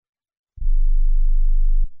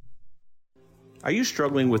Are you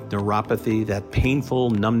struggling with neuropathy, that painful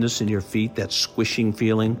numbness in your feet, that squishing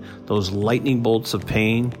feeling, those lightning bolts of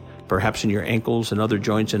pain, perhaps in your ankles and other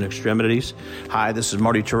joints and extremities? Hi, this is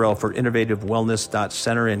Marty Terrell for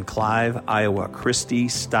InnovativeWellness.Center in Clive, Iowa. Christy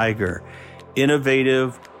Steiger,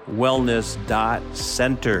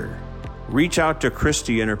 InnovativeWellness.Center. Reach out to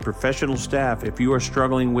Christy and her professional staff if you are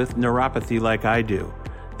struggling with neuropathy like I do.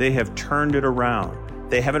 They have turned it around.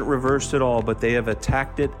 They haven't reversed it all, but they have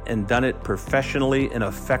attacked it and done it professionally and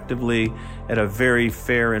effectively at a very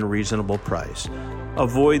fair and reasonable price.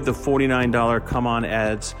 Avoid the $49 come-on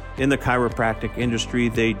ads in the chiropractic industry.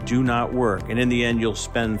 They do not work. And in the end, you'll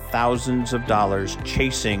spend thousands of dollars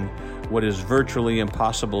chasing what is virtually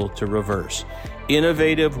impossible to reverse.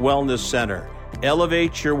 Innovative Wellness Center.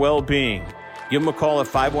 Elevate your well-being. Give them a call at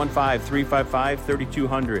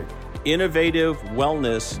 515-355-3200.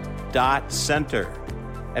 InnovativeWellness.Center.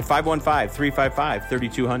 At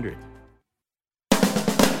 515-355-3200.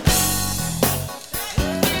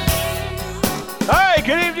 All right,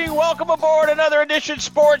 good evening. Welcome aboard another edition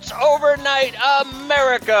Sports Overnight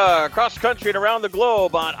America. Across the country and around the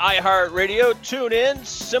globe on iHeartRadio, TuneIn,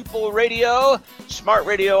 Simple Radio, Smart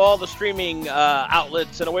Radio, all the streaming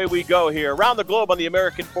outlets, and away we go here. Around the globe on the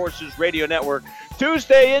American Forces Radio Network.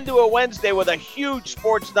 Tuesday into a Wednesday with a huge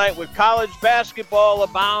sports night with college basketball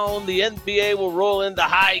abound. The NBA will roll into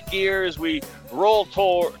high gear as we roll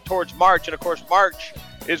towards March. And, of course, March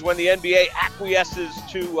is when the NBA acquiesces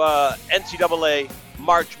to NCAA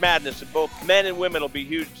March Madness. And both men and women will be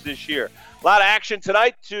huge this year. A lot of action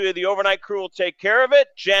tonight. The overnight crew will take care of it.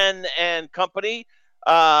 Jen and company.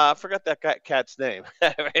 I forgot that cat's name.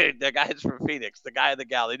 The guy's from Phoenix, the guy and the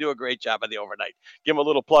gal. They do a great job on the overnight. Give him a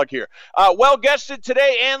little plug here. Well guested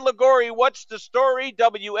today, Ann Ligori. What's the story?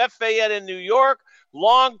 WFAN in New York.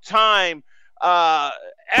 Long time,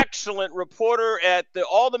 excellent reporter at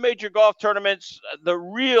all the major golf tournaments. The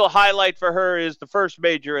real highlight for her is the first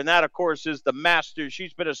major, and that, of course, is the Masters.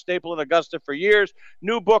 She's been a staple in Augusta for years.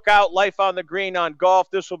 New book out, Life on the Green on Golf.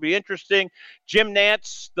 This will be interesting. Jim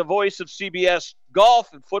Nantz, the voice of CBS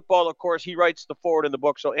Golf and football, of course, he writes the forward in the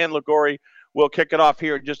book. So Ann Ligori will kick it off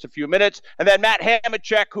here in just a few minutes. And then Matt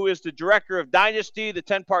Hamachek, who is the director of Dynasty, the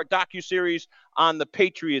 10-part docuseries on the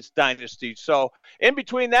Patriots dynasty. So in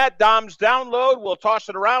between that, Dom's download, we'll toss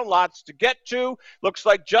it around. Lots to get to. Looks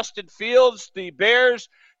like Justin Fields, the Bears,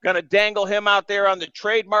 going to dangle him out there on the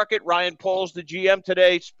trade market. Ryan Poles, the GM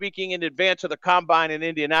today, speaking in advance of the Combine in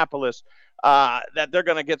Indianapolis. That they're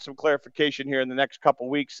going to get some clarification here in the next couple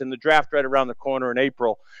weeks, and the draft right around the corner in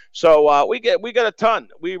April. So we got a ton.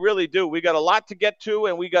 We really do. We got a lot to get to,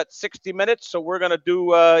 and we got 60 minutes. So we're going to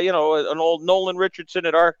do an old Nolan Richardson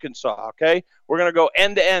at Arkansas. Okay, we're going to go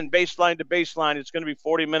end to end, baseline to baseline. It's going to be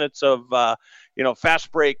 40 minutes of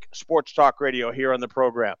fast break sports talk radio here on the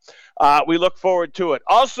program. We look forward to it.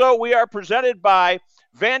 Also, we are presented by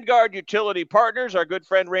Vanguard Utility Partners, our good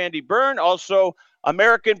friend Randy Byrne. Also,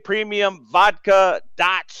 American Premium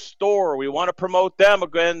Vodka.store. We want to promote them.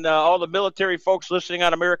 Again, all the military folks listening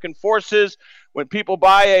on American Forces, when people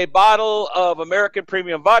buy a bottle of American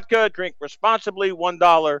Premium Vodka, drink responsibly,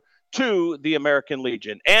 $1 to the American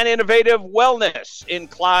Legion. And Innovative Wellness in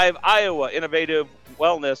Clive, Iowa. Innovative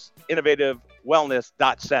Wellness,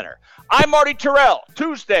 InnovativeWellness.Center. I'm Marty Terrell.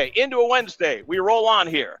 Tuesday into a Wednesday. We roll on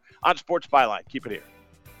here on Sports Byline. Keep it here.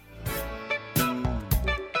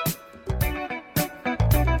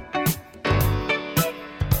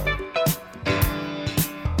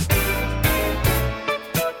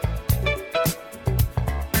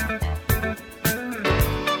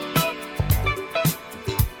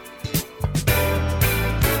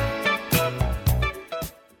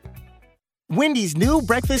 Wendy's new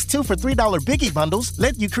breakfast 2 for $3 Biggie Bundles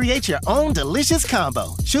let you create your own delicious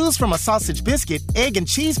combo. Choose from a sausage biscuit, egg and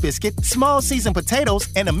cheese biscuit, small seasoned potatoes,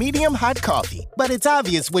 and a medium hot coffee. But it's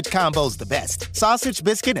obvious which combo's the best. Sausage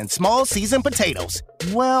biscuit and small seasoned potatoes.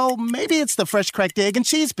 Well, maybe it's the fresh cracked egg and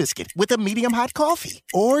cheese biscuit with a medium hot coffee.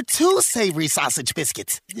 Or 2 savory sausage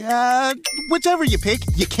biscuits. Whichever you pick,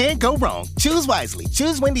 you can't go wrong. Choose wisely.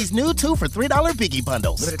 Choose Wendy's new 2 for $3 Biggie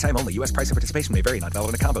Bundles. Limited time only. U.S. price and participation may vary. Not valid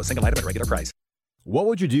in a combo. Single item at regular price. What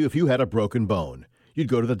would you do if you had a broken bone? You'd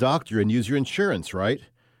go to the doctor and use your insurance, right?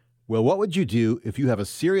 Well, what would you do if you have a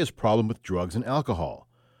serious problem with drugs and alcohol?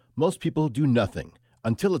 Most people do nothing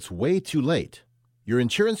until it's way too late. Your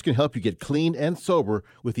insurance can help you get clean and sober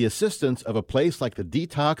with the assistance of a place like the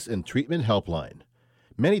Detox and Treatment Helpline.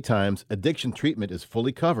 Many times, addiction treatment is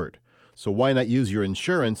fully covered, so why not use your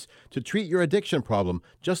insurance to treat your addiction problem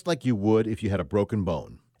just like you would if you had a broken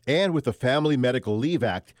bone? And with the Family Medical Leave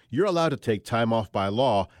Act, you're allowed to take time off by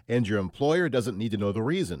law, and your employer doesn't need to know the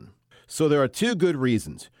reason. So there are two good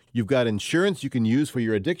reasons. You've got insurance you can use for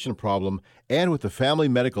your addiction problem, and with the Family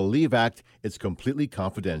Medical Leave Act, it's completely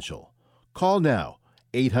confidential. Call now,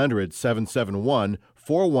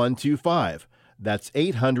 800-771-4125. That's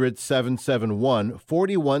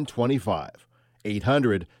 800-771-4125.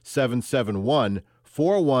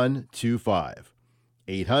 800-771-4125.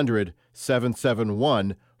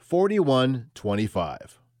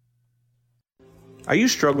 800-771-4125. Are you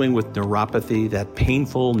struggling with neuropathy, that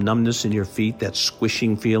painful numbness in your feet, that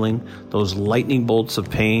squishing feeling, those lightning bolts of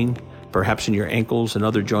pain, perhaps in your ankles and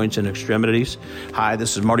other joints and extremities? Hi,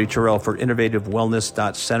 this is Marty Terrell for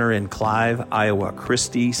InnovativeWellness.Center in Clive, Iowa.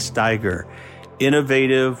 Christy Steiger,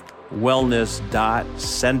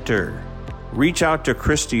 InnovativeWellness.Center. Reach out to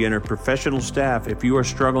Christy and her professional staff if you are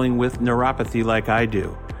struggling with neuropathy like I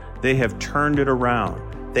do. They have turned it around.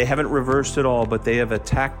 They haven't reversed it all, but they have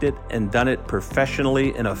attacked it and done it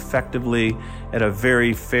professionally and effectively at a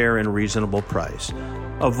very fair and reasonable price.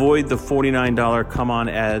 Avoid the $49 come-on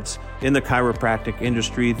ads in the chiropractic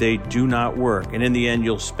industry. They do not work. And in the end,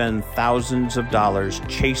 you'll spend thousands of dollars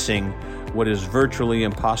chasing what is virtually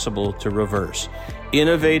impossible to reverse.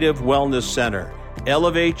 Innovative Wellness Center.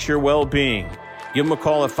 Elevate your well-being. Give them a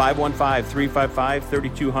call at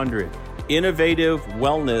 515-355-3200.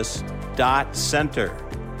 InnovativeWellness.Center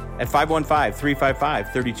at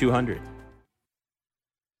 515-355-3200.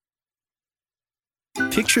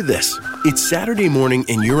 Picture this. It's Saturday morning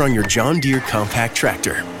and you're on your John Deere compact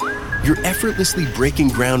tractor. You're effortlessly breaking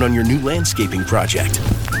ground on your new landscaping project.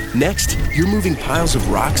 Next, you're moving piles of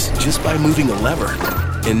rocks just by moving a lever.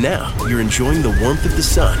 And now, you're enjoying the warmth of the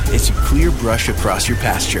sun as you clear brush across your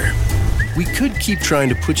pasture. We could keep trying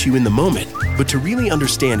to put you in the moment, but to really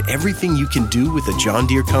understand everything you can do with a John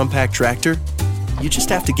Deere compact tractor, you just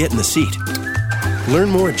have to get in the seat. Learn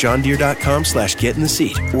more at johndeere.com/get in the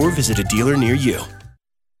seat or visit a dealer near you.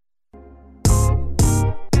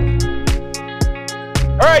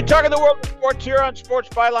 All right, talking the world of sports here on Sports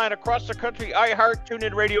Byline across the country, iHeart,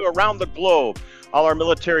 TuneIn Radio around the globe. All our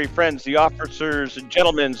military friends, the officers and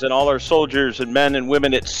gentlemen, and all our soldiers and men and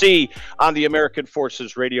women at sea on the American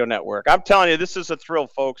Forces Radio Network. I'm telling you, this is a thrill,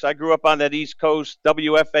 folks. I grew up on that East Coast,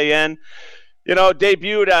 WFAN. You know,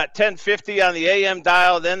 debuted at 1050 on the AM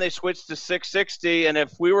dial, then they switched to 660. And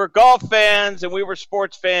if we were golf fans and we were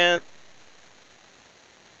sports fans,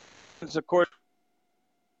 of course,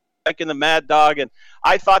 like in the Mad Dog, and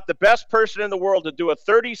I thought the best person in the world to do a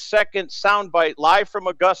 30-second soundbite live from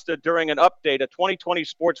Augusta during an update, a 2020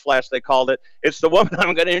 Sports Flash, they called it. It's the woman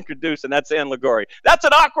I'm going to introduce, and that's Ann Ligori. That's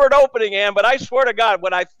an awkward opening, Ann, but I swear to God,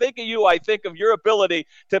 when I think of you, I think of your ability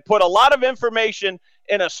to put a lot of information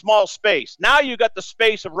in a small space. Now you got the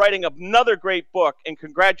space of writing another great book, and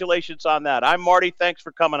congratulations on that. I'm Marty. Thanks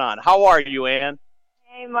for coming on. How are you, Ann?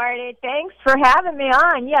 Hey, Marty, thanks for having me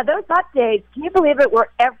on. Yeah, those updates, can you believe it, were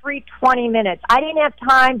every 20 minutes. I didn't have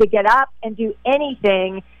time to get up and do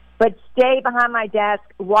anything but stay behind my desk,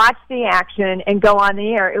 watch the action, and go on the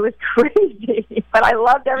air. It was crazy, but I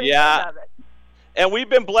loved every minute of it. And we've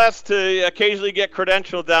been blessed to occasionally get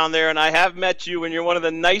credentialed down there, and I have met you, and you're one of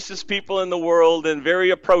the nicest people in the world and very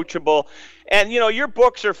approachable. And, you know, your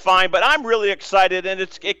books are fine, but I'm really excited, and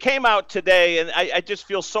it came out today, and I just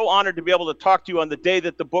feel so honored to be able to talk to you on the day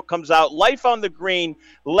that the book comes out, Life on the Green,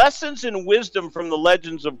 Lessons in Wisdom from the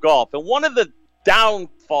Legends of Golf. And one of the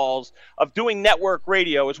downfalls of doing network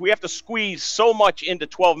radio is we have to squeeze so much into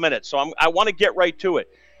 12 minutes, so I want to get right to it.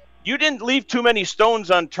 You didn't leave too many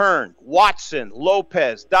stones unturned. Watson,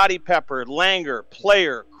 Lopez, Dottie Pepper, Langer,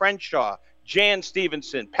 Player, Crenshaw, Jan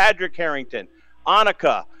Stevenson, Patrick Harrington,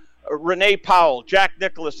 Annika, Renee Powell, Jack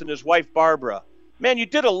Nicklaus, and his wife Barbara. Man, you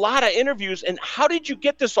did a lot of interviews, and how did you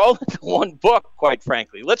get this all into one book, quite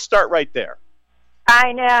frankly? Let's start right there.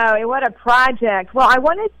 I know. What a project. Well, I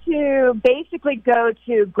wanted to basically go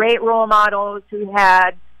to great role models who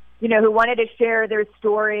had, you know, who wanted to share their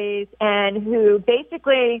stories and who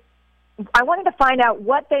basically, I wanted to find out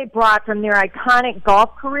what they brought from their iconic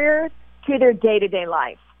golf careers to their day-to-day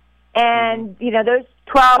life. And, you know, those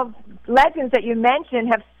 12 legends that you mentioned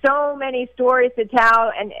have so many stories to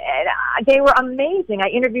tell, and they were amazing. I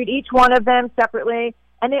interviewed each one of them separately,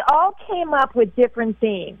 and they all came up with different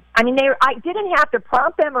themes. I mean, I didn't have to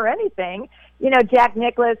prompt them or anything. You know, Jack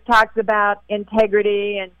Nicklaus talks about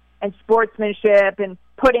integrity and sportsmanship and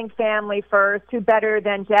putting family first. Who better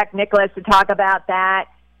than Jack Nicklaus to talk about that?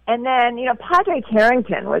 And then, you know, Patrick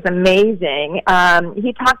Harrington was amazing.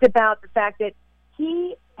 He talked about the fact that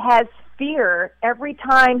he has fear every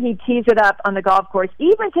time he tees it up on the golf course,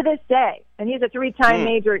 even to this day. And he's a three-time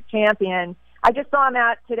major champion. I just saw him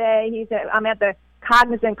out today. I'm at the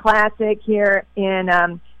Cognizant Classic here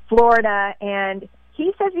in Florida, and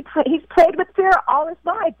he says he's played with fear all his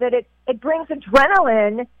life, that it brings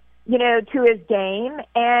adrenaline, to his game,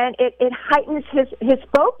 and it heightens his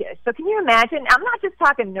focus. So can you imagine? I'm not just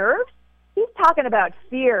talking nerves. He's talking about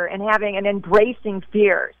fear and having and embracing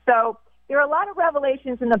fear. So there are a lot of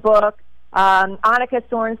revelations in the book. Annika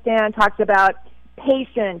Sorenstam talks about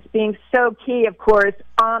patience being so key, of course,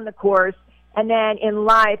 on the course. And then in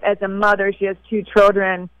life, as a mother, she has 2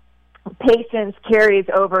 children. Patience carries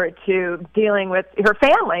over to dealing with her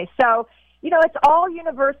family. So, it's all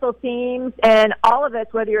universal themes, and all of us,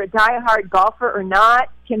 whether you're a diehard golfer or not,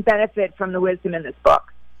 can benefit from the wisdom in this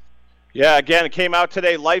book. Yeah, again, it came out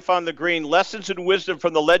today, Life on the Green, Lessons in Wisdom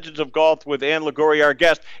from the Legends of Golf with Ann Liguori, our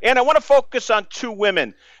guest. And I want to focus on 2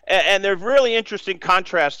 women, and they're really interesting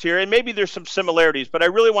contrasts here, and maybe there's some similarities, but I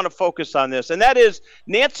really want to focus on this, and that is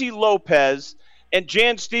Nancy Lopez and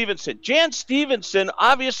Jan Stevenson. Jan Stevenson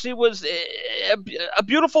obviously was a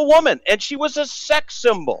beautiful woman, and she was a sex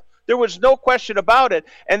symbol. There was no question about it.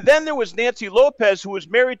 And then there was Nancy Lopez, who was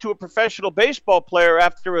married to a professional baseball player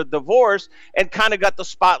after a divorce and kind of got the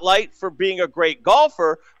spotlight for being a great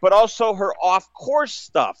golfer, but also her off-course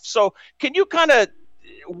stuff. So can you kind of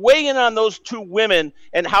weigh in on those 2 women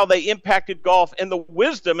and how they impacted golf and the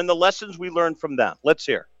wisdom and the lessons we learned from them? Let's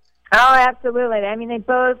hear. Oh, absolutely. I mean, they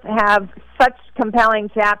both have such compelling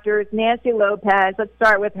chapters. Nancy Lopez, let's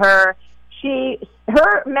start with her.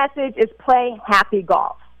 Her message is play happy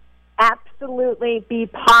golf. Absolutely be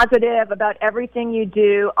positive about everything you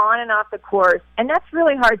do on and off the course. And that's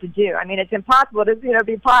really hard to do. I mean, it's impossible to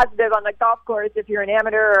be positive on the golf course if you're an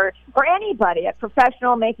amateur or anybody, a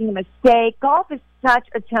professional making a mistake. Golf is such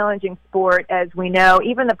a challenging sport, as we know.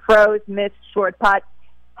 Even the pros miss short putts.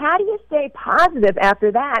 How do you stay positive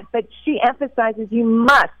after that? But she emphasizes you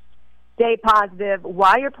must stay positive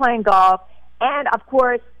while you're playing golf. And, of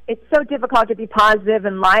course, it's so difficult to be positive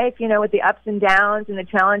in life, with the ups and downs and the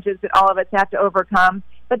challenges that all of us have to overcome.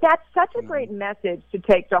 But that's such a great message to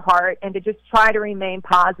take to heart and to just try to remain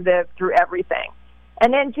positive through everything.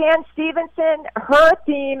 And then Jan Stevenson, her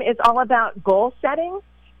theme is all about goal setting.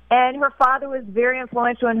 And her father was very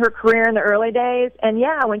influential in her career in the early days. And,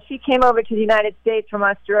 yeah, when she came over to the United States from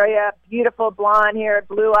Australia, beautiful blonde-haired,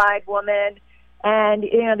 blue-eyed woman, and,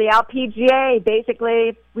 the LPGA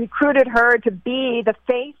basically recruited her to be the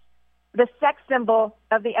face, the sex symbol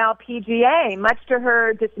of the LPGA. Much to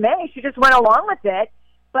her dismay, she just went along with it.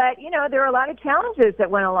 But, there were a lot of challenges that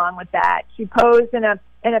went along with that. She posed in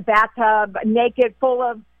a bathtub, naked, full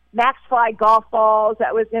of Maxfly golf balls.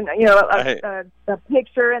 That was in, a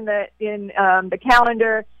picture in the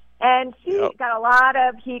calendar. And she got a lot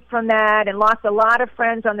of heat from that and lost a lot of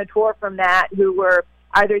friends on the tour from that who were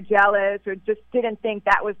either jealous or just didn't think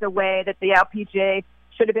that was the way that the LPGA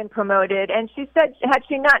should have been promoted. And she said had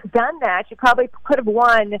she not done that, she probably could have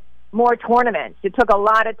won more tournaments. It took a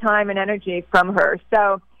lot of time and energy from her.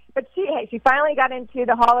 So, but she finally got into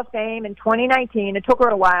the Hall of Fame in 2019. It took her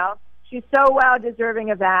a while. She's so well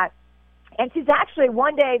deserving of that. And she's actually,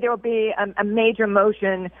 one day there will be a major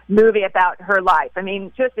motion movie about her life. I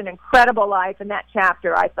mean, just an incredible life. And that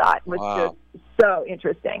chapter, I thought, was just so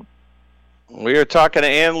interesting. We are talking to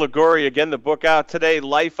Ann Liguori. Again, the book out today,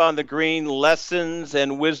 Life on the Green, Lessons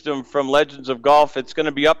and Wisdom from Legends of Golf. It's going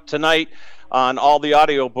to be up tonight on all the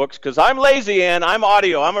audio books because I'm lazy, Ann. I'm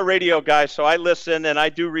audio. I'm a radio guy, so I listen and I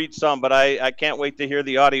do read some, but I can't wait to hear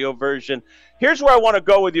the audio version. Here's where I want to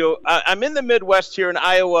go with you. I'm in the Midwest here in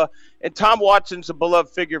Iowa, and Tom Watson's a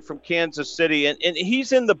beloved figure from Kansas City, and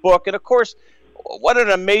he's in the book. And, of course, what an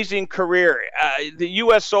amazing career. The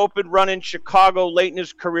U.S. Open run in Chicago late in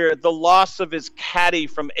his career, the loss of his caddy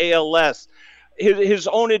from ALS, his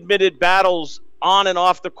own admitted battles on and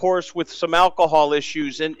off the course with some alcohol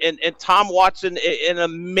issues. And Tom Watson, an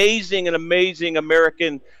amazing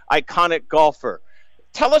American iconic golfer.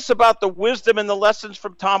 Tell us about the wisdom and the lessons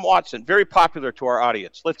from Tom Watson. Very popular to our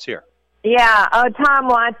audience. Let's hear. Yeah, Tom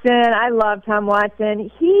Watson. I love Tom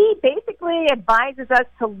Watson. He basically advises us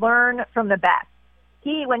to learn from the best.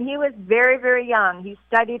 When he was very, very young, he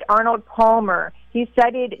studied Arnold Palmer. He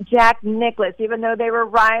studied Jack Nicklaus, even though they were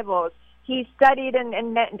rivals. He studied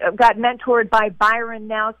and got mentored by Byron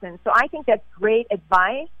Nelson. So I think that's great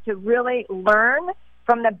advice to really learn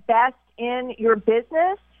from the best in your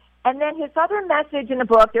business. And then his other message in the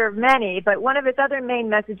book, there are many, but one of his other main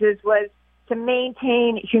messages was to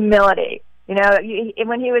maintain humility.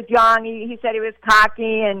 When he was young, he said he was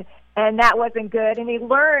cocky and that wasn't good. And he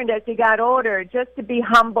learned as he got older just to be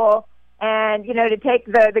humble and, to take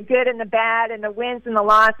the good and the bad and the wins and the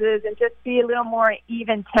losses and just be a little more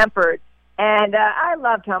even-tempered. And I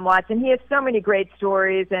love Tom Watson. He has so many great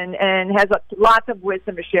stories and has lots of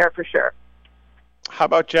wisdom to share for sure. How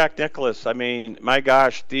about Jack Nicklaus? I mean, my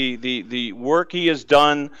gosh, the work he has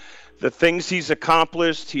done, the things he's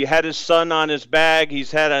accomplished. He had his son on his bag. He's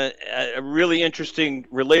had a really interesting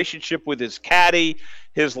relationship with his caddy.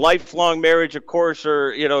 His lifelong marriage, of course,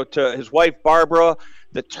 to his wife Barbara.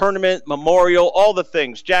 The tournament, memorial, all the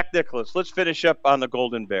things. Jack Nicklaus. Let's finish up on the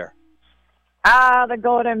Golden Bear. The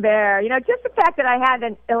Golden Bear. Just the fact that I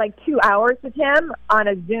had like 2 hours with him on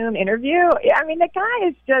a Zoom interview. I mean, the guy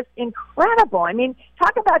is just incredible. I mean,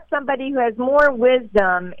 talk about somebody who has more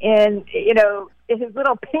wisdom in his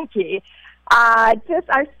little pinky. I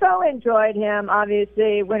so enjoyed him.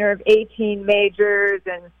 Obviously, winner of 18 majors,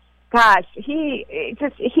 and gosh, he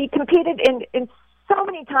competed in so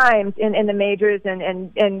many times in the majors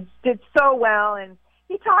and did so well. And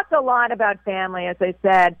he talked a lot about family, as I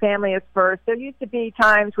said. Family is first. There used to be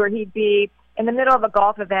times where he'd be in the middle of a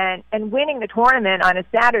golf event and winning the tournament on a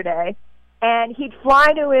Saturday, and he'd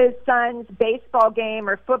fly to his son's baseball game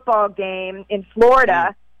or football game in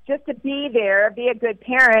Florida just to be there, be a good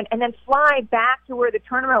parent, and then fly back to where the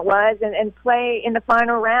tournament was and play in the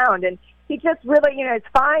final round. And he just really, has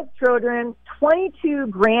 5 children, 22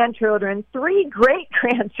 grandchildren, 3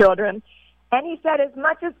 great-grandchildren. And he said as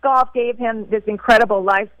much as golf gave him this incredible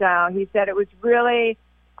lifestyle, he said it was really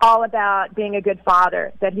all about being a good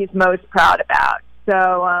father that he's most proud about.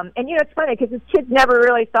 So, it's funny because his kids never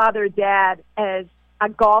really saw their dad as a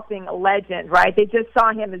golfing legend, right? They just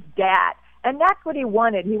saw him as dad. And that's what he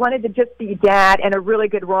wanted. He wanted to just be dad and a really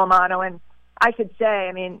good role model. And I should say,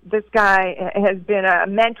 I mean, this guy has been a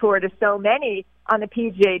mentor to so many on the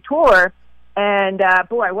PGA Tour. And,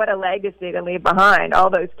 boy, what a legacy to leave behind, all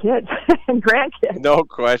those kids and grandkids. No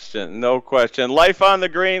question. Life on the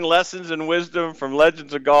Green, Lessons and Wisdom from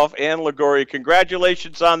Legends of Golf, Ann Liguori.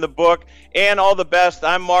 Congratulations on the book, and all the best.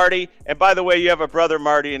 I'm Marty. And, by the way, you have a brother,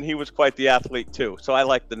 Marty, and he was quite the athlete, too. So I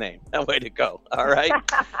like the name. Way to go. All right?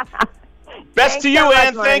 Best to you, so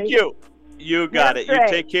Ann. Thank you. You got it. Great. You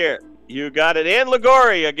take care. You got it. Ann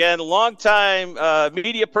Liguori, again, longtime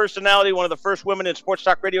media personality, one of the first women in Sports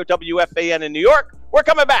Talk Radio, WFAN in New York. We're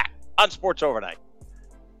coming back on Sports Overnight.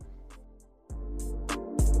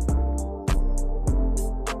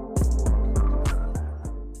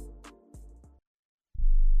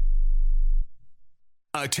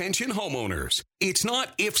 Attention homeowners. It's not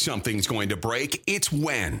if something's going to break, it's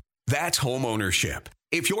when. That's homeownership.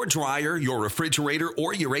 If your dryer, your refrigerator,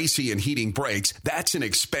 or your AC and heating breaks, that's an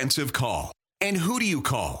expensive call. And who do you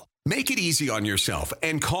call? Make it easy on yourself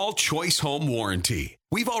and call Choice Home Warranty.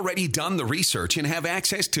 We've already done the research and have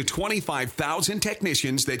access to 25,000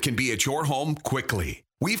 technicians that can be at your home quickly.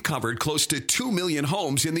 We've covered close to 2 million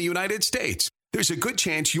homes in the United States. There's a good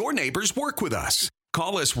chance your neighbors work with us.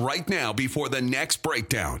 Call us right now before the next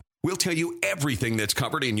breakdown. We'll tell you everything that's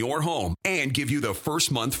covered in your home and give you the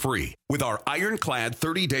first month free with our ironclad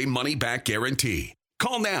 30-day money-back guarantee.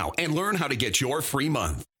 Call now and learn how to get your free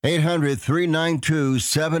month.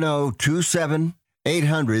 800-392-7027.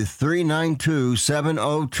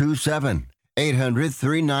 800-392-7027.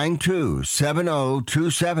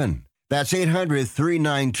 800-392-7027. That's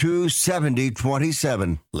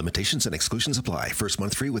 800-392-7027. Limitations and exclusions apply. First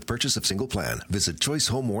month free with purchase of single plan. Visit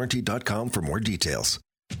choicehomewarranty.com for more details.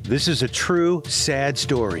 This is a true, sad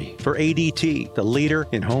story for ADT, the leader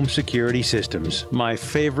in home security systems. My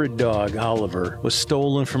favorite dog, Oliver, was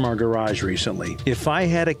stolen from our garage recently. If I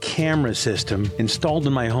had a camera system installed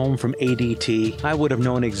in my home from ADT, I would have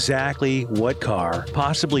known exactly what car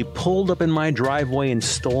possibly pulled up in my driveway and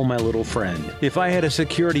stole my little friend. If I had a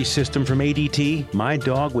security system from ADT, my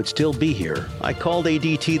dog would still be here. I called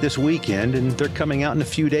ADT this weekend, and they're coming out in a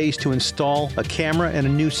few days to install a camera and a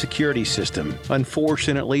new security system.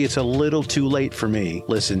 Unfortunately, it's a little too late for me.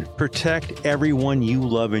 Listen, protect everyone you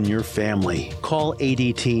love in your family. Call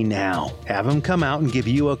ADT now. Have them come out and give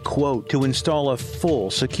you a quote to install a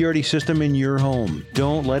full security system in your home.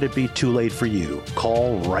 Don't let it be too late for you.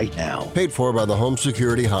 Call right now. Paid for by the Home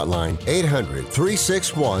Security Hotline.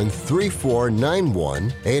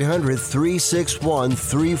 800-361-3491.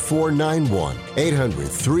 800-361-3491.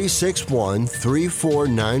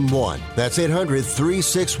 800-361-3491. That's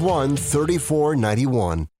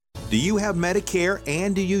 800-361-3491. Do you have Medicare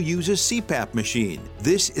and do you use a CPAP machine?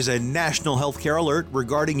 This is a national healthcare alert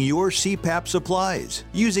regarding your CPAP supplies.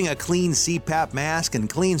 Using a clean CPAP mask and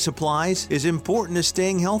clean supplies is important to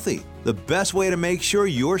staying healthy. The best way to make sure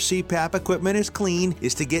your CPAP equipment is clean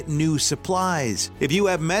is to get new supplies. If you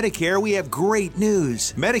have Medicare, we have great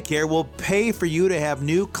news. Medicare will pay for you to have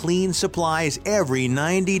new clean supplies every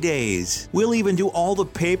 90 days. We'll even do all the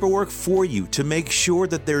paperwork for you to make sure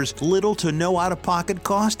that there's little to no out-of-pocket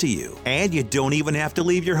cost to you. And you don't even have to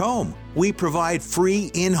leave your home. We provide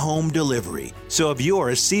free in-home delivery. So if you're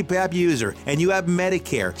a CPAP user and you have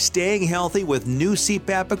Medicare, staying healthy with new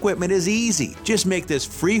CPAP equipment is easy. Just make this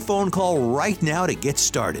free phone call right now to get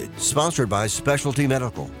started. Sponsored by Specialty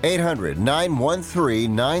Medical.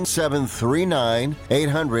 800-913-9739.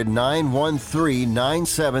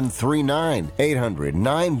 800-913-9739.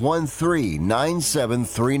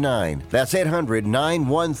 800-913-9739. That's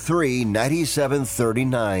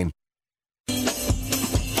 800-913-9739.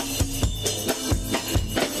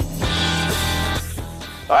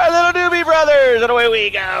 All right, little doobie brothers, and away we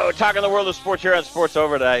go. Talking the world of sports here on Sports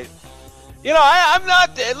Overnight. You know, I'm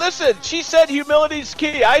not, listen, she said humility's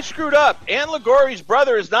key. I screwed up. Ann Ligori's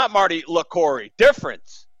brother is not Marty Ligori.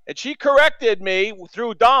 Difference. And she corrected me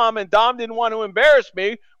through Dom, and Dom didn't want to embarrass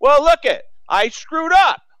me. Well, look it. I screwed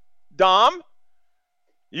up. Dom,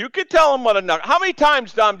 you could tell him what a nut. How many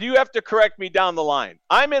times, Dom, do you have to correct me down the line?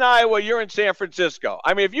 I'm in Iowa. You're in San Francisco.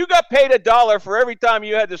 I mean, if you got paid $1 for every time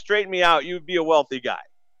you had to straighten me out, you'd be a wealthy guy.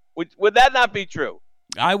 Would that not be true?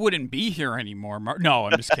 I wouldn't be here anymore. No,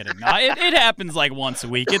 I'm just kidding. No, it happens like once a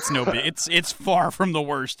week. It's no big. It's far from the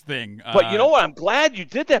worst thing. But you know what? I'm glad you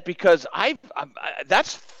did that because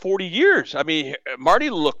that's 40 years. I mean, Marty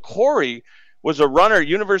Ligori was a runner at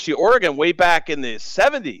University of Oregon way back in the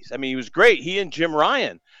 70s. I mean, he was great. He and Jim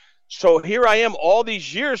Ryan. So here I am all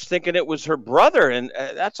these years thinking it was her brother, and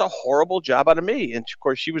that's a horrible job out of me. And, of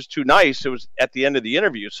course, she was too nice. It was at the end of the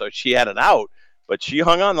interview, so she had it out. But she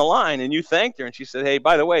hung on the line, and you thanked her, and she said, hey,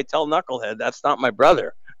 by the way, tell Knucklehead that's not my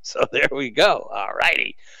brother. So there we go. All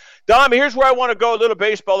righty. Dom, here's where I want to go, a little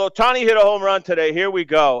baseball. Ohtani hit a home run today. Here we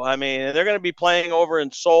go. I mean, they're going to be playing over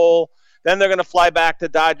in Seoul. Then they're going to fly back to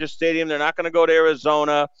Dodger Stadium. They're not going to go to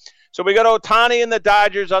Arizona. So we got Ohtani and the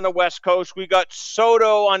Dodgers on the West Coast. We got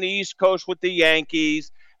Soto on the East Coast with the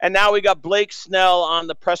Yankees. And now we got Blake Snell on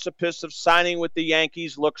the precipice of signing with the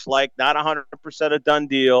Yankees, looks like. Not 100% a done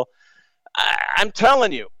deal. I'm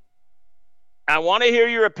telling you, I want to hear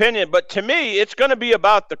your opinion, but to me, it's going to be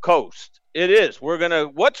about the coast. It is.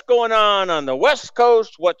 What's going on the West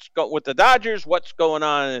Coast? With the Dodgers? What's going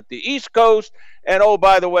on at the East Coast? And, oh,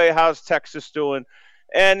 by the way, how's Texas doing?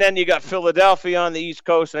 And then you got Philadelphia on the East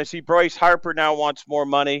Coast, and I see Bryce Harper now wants more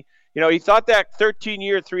money. You know, he thought that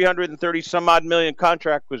 13-year, $330-some-odd million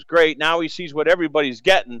contract was great. Now he sees what everybody's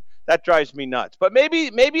getting. That drives me nuts. But maybe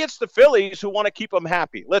it's the Phillies who want to keep them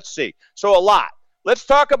happy. Let's see. So a lot. Let's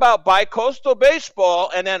talk about bicoastal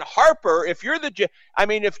baseball, and then Harper. If you're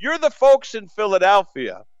the folks in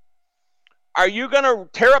Philadelphia, are you going to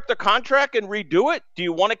tear up the contract and redo it? Do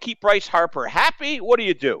you want to keep Bryce Harper happy? What do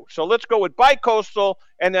you do? So let's go with bicoastal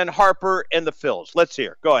and then Harper and the Phils. Let's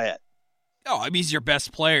hear. Go ahead. Oh, I mean, he's your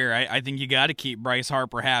best player. I think you got to keep Bryce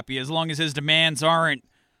Harper happy as long as his demands aren't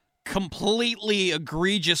completely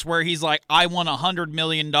egregious where he's like, I want $100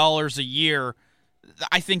 million a year.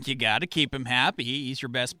 I think you got to keep him happy. He's your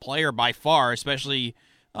best player by far, especially,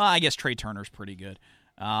 I guess Trey Turner's pretty good.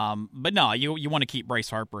 But no, you want to keep Bryce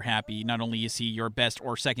Harper happy. Not only is he your best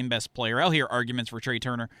or second best player, I'll hear arguments for Trey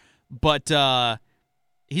Turner, but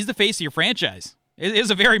he's the face of your franchise. It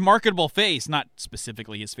is a very marketable face, not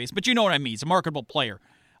specifically his face, but you know what I mean. He's a marketable player.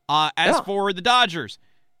 For the Dodgers,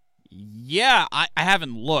 I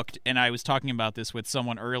haven't looked, and I was talking about this with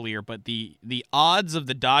someone earlier, but the odds of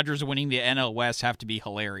the Dodgers winning the NL West have to be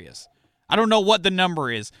hilarious. I don't know what the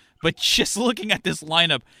number is, but just looking at this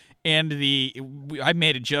lineup, and I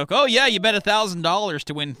made a joke. Oh, yeah, you bet $1,000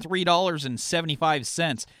 to win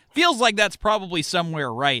 $3.75. Feels like that's probably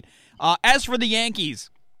somewhere right. As for the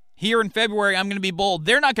Yankees, here in February, I'm going to be bold.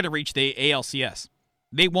 They're not going to reach the ALCS.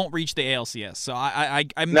 They won't reach the ALCS. So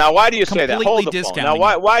I'm now. Why do you say that? Hold the phone. Now,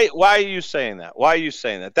 why are you saying that? Why are you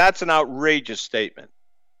saying that? That's an outrageous statement,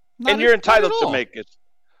 and you're entitled to make it.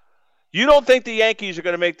 You don't think the Yankees are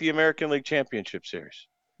going to make the American League Championship Series?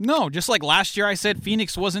 No, just like last year, I said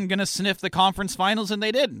Phoenix wasn't going to sniff the conference finals, and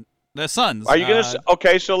they didn't. The Suns. Are you going to?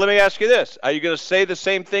 Okay, so let me ask you this: are you going to say the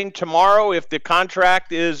same thing tomorrow if the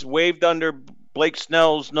contract is waved under Blake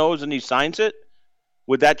Snell's nose and he signs it?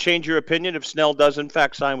 Would that change your opinion if Snell does in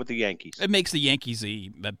fact sign with the Yankees? It makes the Yankees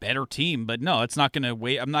a better team, but no, it's not going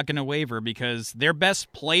to. I'm not going to waver because their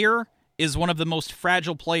best player is one of the most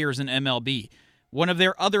fragile players in MLB. One of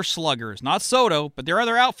their other sluggers, not Soto, but their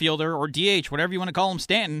other outfielder or DH, whatever you want to call him,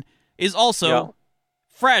 Stanton, is also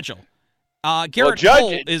fragile. Garrett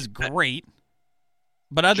Cole is great,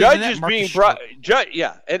 but other than that, Marcus is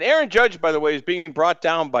being and Aaron Judge, by the way, is being brought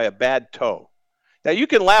down by a bad toe. Now you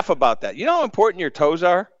can laugh about that. You know how important your toes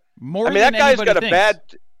are. That guy's got thinks. A bad.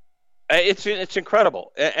 It's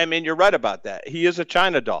incredible. I mean, you're right about that. He is a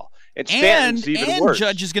China doll, and Stanton's even worse.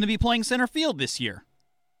 Judge is going to be playing center field this year.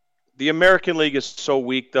 The American League is so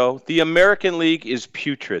weak, though. The American League is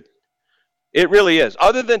putrid. It really is.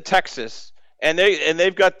 Other than Texas, and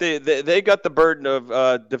they've got the burden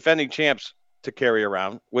of defending champs to carry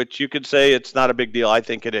around, which you could say it's not a big deal. I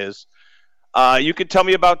think it is. You could tell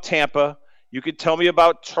me about Tampa. You could tell me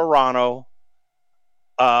about Toronto.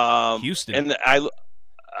 Houston. And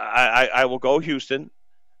I will go Houston.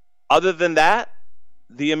 Other than that,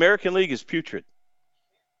 the American League is putrid.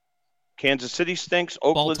 Kansas City stinks.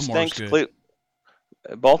 Oakland Baltimore's stinks. good.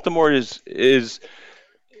 Baltimore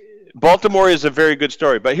Baltimore is a very good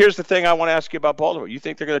story. But here's the thing I want to ask you about Baltimore. You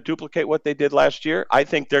think they're going to duplicate what they did last year? I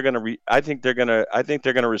think they're going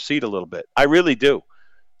to recede a little bit. I really do.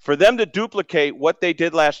 For them to duplicate what they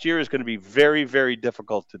did last year is going to be very, very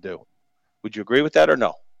difficult to do. Would you agree with that or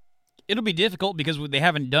no? It'll be difficult because they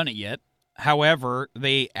haven't done it yet. However,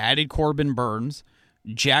 they added Corbin Burns.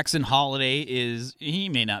 Jackson Holiday he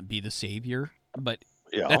may not be the savior, but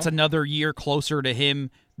that's another year closer to him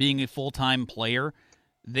being a full-time player.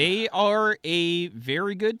 They are a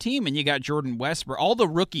very good team, and you got Jordan Westbrook. All the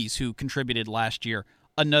rookies who contributed last year,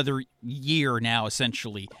 another year now,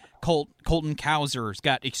 essentially. Colton Cowser's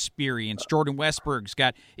got experience. Jordan Westbrook's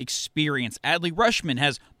got experience. Adley Rushman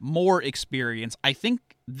has more experience. I think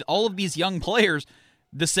all of these young players,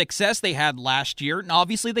 the success they had last year, and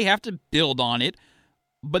obviously they have to build on it,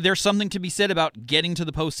 but there's something to be said about getting to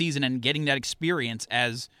the postseason and getting that experience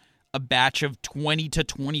as a batch of 20 to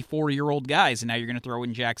 24-year-old guys, and now you're going to throw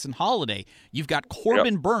in Jackson Holiday. You've got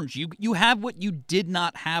Corbin Burns. You have what you did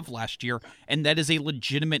not have last year, and that is a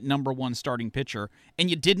legitimate number one starting pitcher, and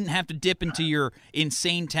you didn't have to dip into your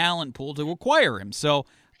insane talent pool to acquire him. So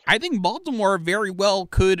I think Baltimore very well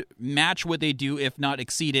could match what they do, if not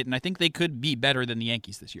exceed it, and I think they could be better than the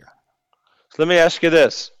Yankees this year. So let me ask you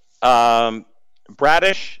this.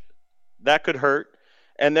 Bradish, that could hurt.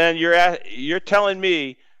 And then you're telling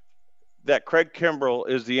me that Craig Kimbrell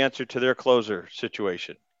is the answer to their closer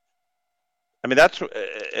situation. I mean, that's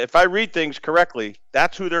if I read things correctly,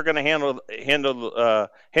 that's who they're going to hand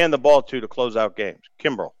the ball to close out games.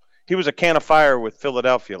 Kimbrell. He was a can of fire with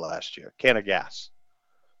Philadelphia last year, can of gas.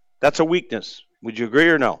 That's a weakness. Would you agree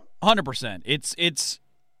or no? 100%. It's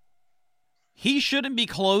he shouldn't be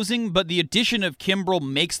closing, but the addition of Kimbrell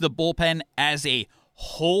makes the bullpen as a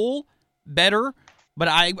whole better. But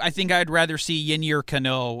I think I'd rather see Yennier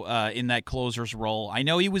Cano in that closer's role. I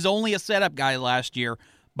know he was only a setup guy last year,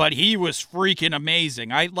 but he was freaking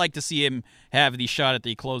amazing. I'd like to see him have the shot at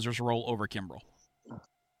the closer's role over Kimbrell.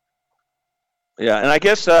 Yeah, and I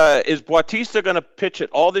guess is Bautista going to pitch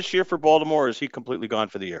it all this year for Baltimore, or is he completely gone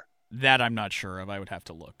for the year? That I'm not sure of. I would have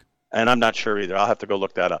to look. And I'm not sure either. I'll have to go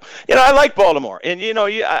look that up. I like Baltimore, and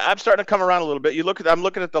I'm starting to come around a little bit. I'm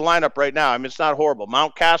looking at the lineup right now. I mean, it's not horrible.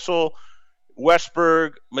 Mountcastle,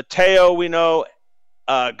 Westberg, Mateo, we know,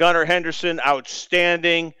 Gunnar Henderson,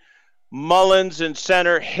 outstanding. Mullins in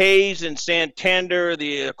center, Hayes and Santander,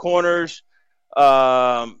 the corners,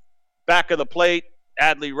 back of the plate,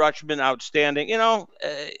 Adley Rutschman, outstanding.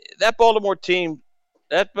 That Baltimore team,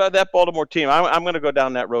 I'm going to go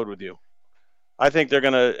down that road with you. I think they're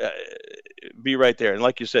going to be right there. And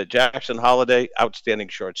like you said, Jackson Holiday, outstanding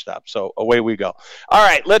shortstop. So away we go. All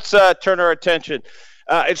right, let's turn our attention.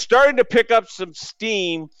 It's starting to pick up some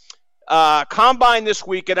steam. Combine this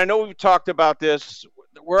week, and I know we've talked about this.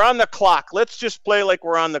 We're on the clock. Let's just play like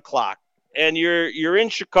we're on the clock. And you're in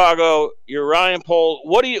Chicago. You're Ryan Pohl.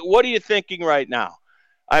 What are you thinking right now?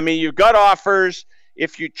 I mean, you've got offers.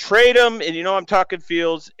 If you trade them, and I'm talking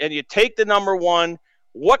Fields, and you take the number one,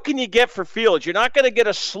 what can you get for Fields? You're not going to get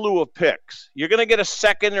a slew of picks. You're going to get a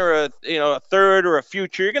second or a third or a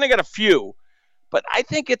future. You're going to get a few. But I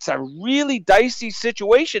think it's a really dicey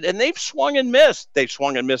situation, and they've swung and missed. They've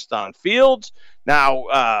swung and missed on Fields.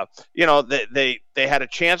 Now, they had a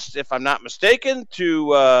chance, if I'm not mistaken,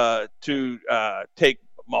 to take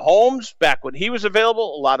Mahomes back when he was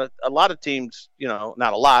available. A lot of teams,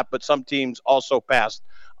 not a lot, but some teams also passed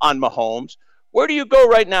on Mahomes. Where do you go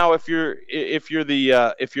right now if you're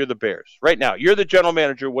the Bears? Right now, you're the general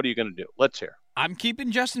manager. What are you going to do? Let's hear. I'm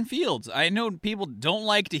keeping Justin Fields. I know people don't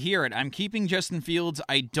like to hear it. I'm keeping Justin Fields.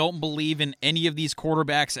 I don't believe in any of these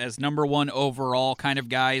quarterbacks as number one overall kind of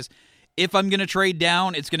guys. If I'm going to trade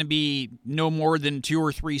down, it's going to be no more than 2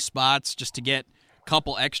 or 3 spots just to get a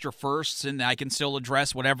couple extra firsts, and I can still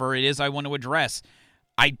address whatever it is I want to address.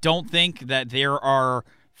 I don't think that there are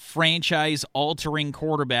franchise-altering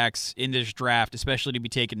quarterbacks in this draft, especially to be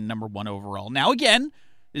taken number one overall. Now, again,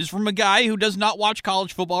 this is from a guy who does not watch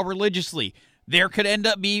college football religiously. This could end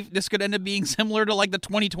up being similar to like the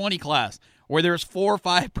 2020 class, where there's 4 or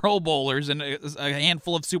 5 Pro Bowlers and a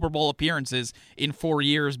handful of Super Bowl appearances in 4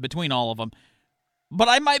 years between all of them. But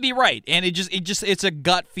I might be right, and it's a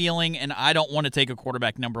gut feeling, and I don't want to take a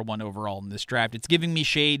quarterback number 1 overall in this draft. It's giving me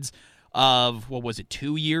shades of,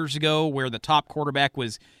 2 years ago, where the top quarterback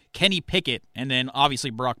was Kenny Pickett, and then obviously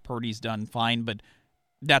Brock Purdy's done fine, but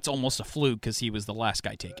that's almost a fluke because he was the last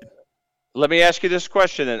guy taken. Let me ask you this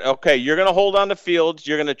question then. Okay, you're going to hold on to Fields.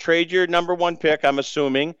 You're going to trade your number 1 pick, I'm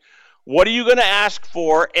assuming. What are you going to ask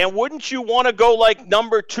for? And wouldn't you want to go like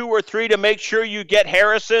number 2 or 3 to make sure you get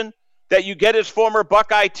Harrison, that you get his former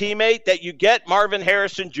Buckeye teammate, that you get Marvin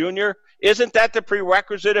Harrison Jr.? Isn't that the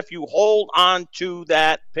prerequisite if you hold on to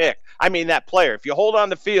that pick? I mean, that player. If you hold on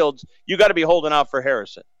to Fields, you got to be holding out for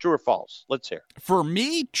Harrison. True or false? Let's hear. For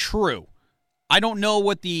me, true. I don't know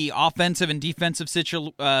what the offensive and defensive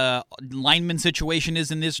lineman situation is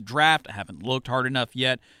in this draft. I haven't looked hard enough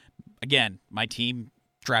yet. Again, my team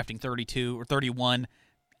drafting 32 or 31.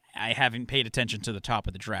 I haven't paid attention to the top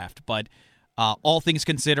of the draft, but all things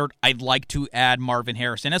considered, I'd like to add Marvin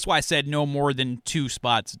Harrison. That's why I said no more than 2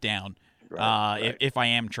 spots down. Right. If I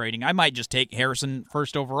am trading, I might just take Harrison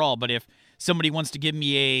first overall. But if somebody wants to give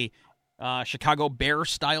me a Chicago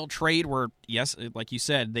Bears style trade, where yes, like you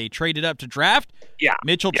said, they traded up to draft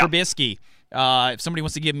Mitchell Trubisky. If somebody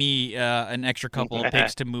wants to give me an extra couple of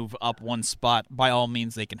picks to move up 1 spot, by all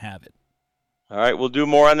means, they can have it. All right, we'll do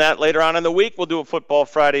more on that later on in the week. We'll do a Football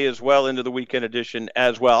Friday as well, into the weekend edition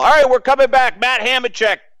as well. All right, we're coming back. Matt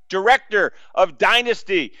Hamachek, director of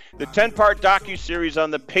Dynasty, the 10-part docuseries on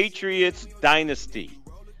the Patriots Dynasty.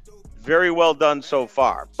 Very well done so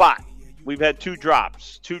far. But we've had 2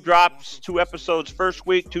 drops. 2 episodes first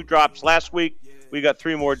week, 2 drops last week. We got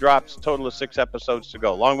 3 more drops, a total of 6 episodes to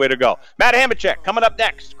go. Long way to go. Matt Hamachek coming up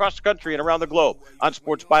next, across the country and around the globe on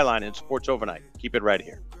Sports Byline and Sports Overnight. Keep it right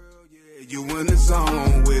here. You in the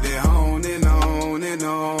zone with it, on and on and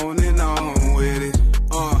on and on with it.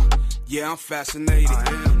 Yeah, I'm fascinated.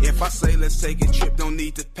 If I say let's take a trip, don't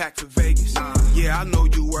need to pack for Vegas. Yeah, I know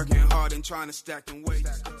you working hard and trying to stack them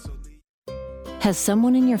weights. Has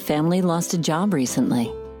someone in your family lost a job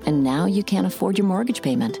recently, and now you can't afford your mortgage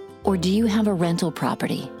payment? Or do you have a rental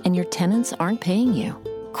property and your tenants aren't paying you?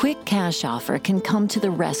 Quick Cash Offer can come to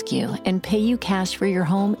the rescue and pay you cash for your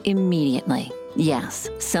home immediately. Yes,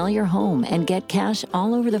 sell your home and get cash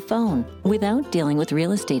all over the phone without dealing with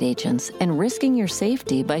real estate agents and risking your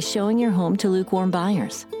safety by showing your home to lukewarm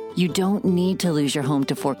buyers. You don't need to lose your home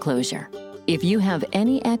to foreclosure. If you have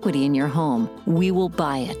any equity in your home, we will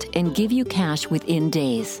buy it and give you cash within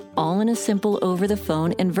days, all in a simple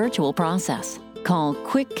over-the-phone and virtual process. Call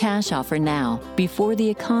Quick Cash Offer now before the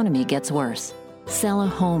economy gets worse. Sell a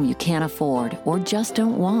home you can't afford or just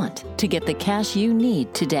don't want to get the cash you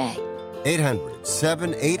need today.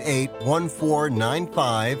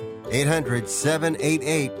 800-788-1495.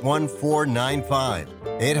 800-788-1495.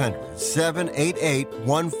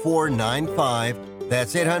 800-788-1495.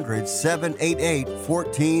 That's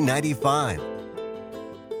 800-788-1495.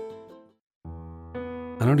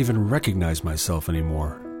 I don't even recognize myself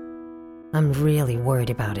anymore. I'm really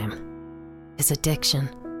worried about him. His addiction.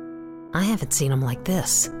 I haven't seen him like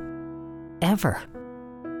this. Ever.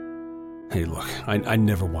 Hey, look, I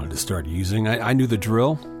never wanted to start using. I knew the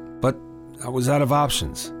drill, but I was out of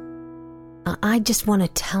options. I just want to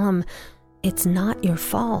tell him it's not your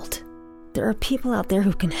fault. There are people out there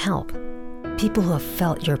who can help. People who have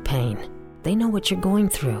felt your pain. They know what you're going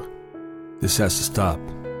through. This has to stop.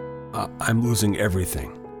 I'm losing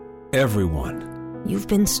everything. Everyone. You've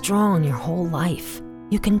been strong your whole life.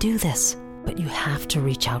 You can do this, but you have to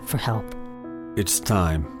reach out for help. It's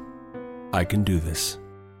time. I can do this.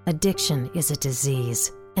 Addiction is a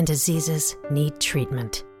disease, and diseases need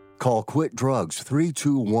treatment. Call Quit Drugs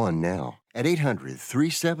 321 now at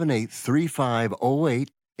 800-378-3508.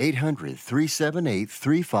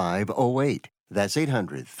 800-378-3508. That's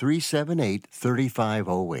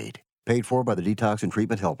 800-378-3508. Paid for by the Detox and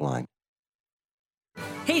Treatment Helpline.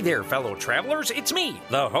 Hey there, fellow travelers. It's me,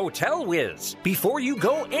 the Hotel Whiz. Before you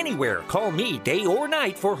go anywhere, call me day or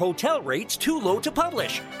night for hotel rates too low to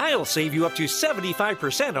publish. I'll save you up to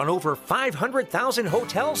 75% on over 500,000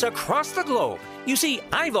 hotels across the globe. You see,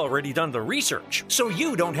 I've already done the research, so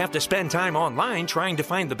you don't have to spend time online trying to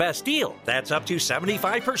find the best deal. That's up to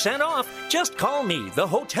 75% off. Just call me, the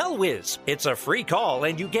Hotel Whiz. It's a free call,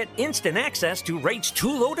 and you get instant access to rates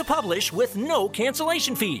too low to publish with no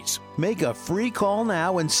cancellation fees. Make a free call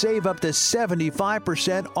now and save up to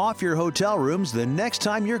 75% off your hotel rooms the next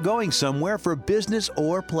time you're going somewhere for business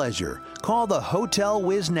or pleasure. Call the Hotel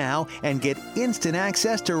Whiz now and get instant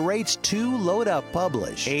access to rates too low to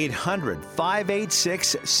publish.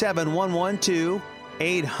 800-586-7112.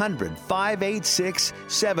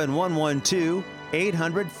 800-586-7112.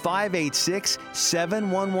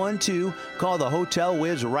 800-586-7112. Call the Hotel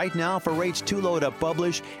Wiz right now for rates too low to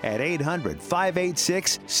publish at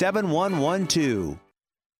 800-586-7112.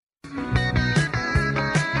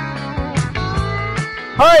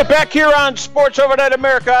 All right, back here on Sports Overnight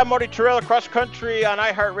America. I'm Marty Terrell, across country on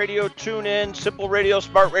iHeartRadio, TuneIn, Simple Radio,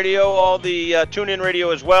 Smart Radio, all the TuneIn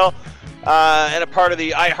Radio as well, and a part of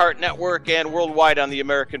the iHeart Network and worldwide on the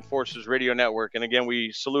American Forces Radio Network. And again,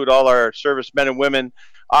 we salute all our servicemen and women,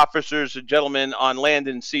 officers and gentlemen on land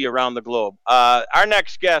and sea around the globe. Our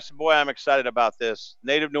next guest, boy, I'm excited about this.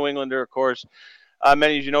 Native New Englander, of course.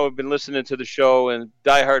 Many of you know have been listening to the show and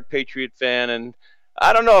diehard Patriot fan, and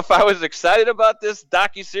I don't know if I was excited about this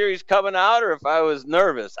docuseries coming out or if I was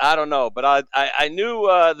nervous. I don't know. But I knew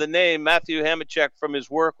the name Matthew Hamachek from his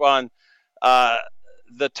work on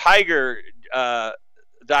the Tiger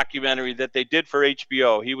documentary that they did for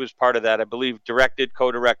HBO. He was part of that, I believe, directed,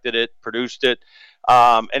 co-directed it, produced it.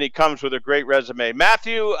 And he comes with a great resume. Matt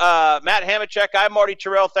Hamachek, I'm Marty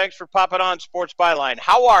Terrell. Thanks for popping on Sports Byline.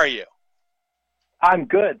 How are you? I'm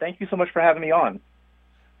good. Thank you so much for having me on.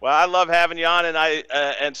 Well, I love having you on, and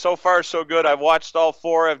and so far so good. I've watched all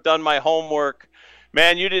four. I've done my homework.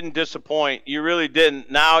 Man, you didn't disappoint. You really didn't.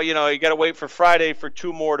 Now, you got to wait for Friday for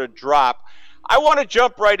two more to drop. I want to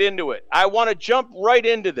jump right into it. I want to jump right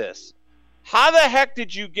into this. How the heck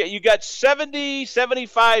did you got 70,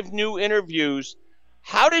 75 new interviews.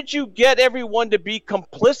 How did you get everyone to be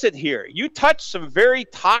complicit here? You touched some very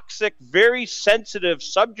toxic, very sensitive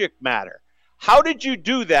subject matter. How did you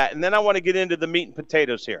do that? And then I want to get into the meat and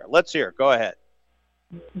potatoes here. Let's hear it. Go ahead.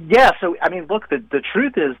 Yeah, so, I mean, look, the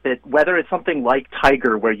truth is that whether it's something like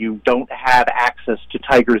Tiger, where you don't have access to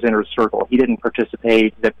Tiger's inner circle, he didn't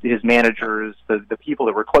participate, that his managers, the people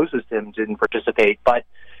that were closest to him didn't participate, but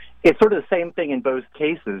it's sort of the same thing in both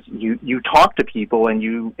cases. You talk to people and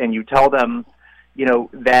you tell them,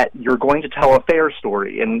 that you're going to tell a fair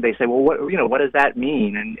story, and they say, well, what does that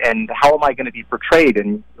mean, and how am I going to be portrayed?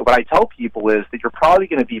 And what I tell people is that you're probably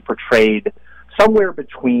going to be portrayed somewhere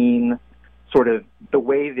between sort of the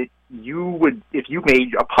way that you would, if you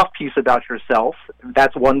made a puff piece about yourself,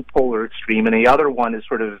 that's one polar extreme, and the other one is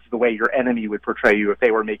sort of the way your enemy would portray you if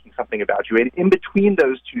they were making something about you. And in between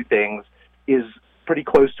those two things is pretty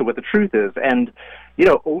close to what the truth is. And,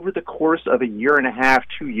 over the course of a year and a half,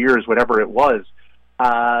 2 years, whatever it was,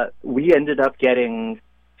 we ended up getting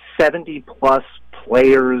 70-plus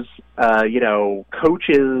players,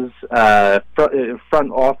 coaches,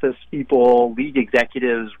 front office people, league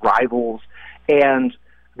executives, rivals, and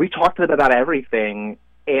we talked to them about everything.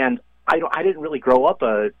 And I didn't really grow up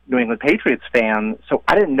a New England Patriots fan, so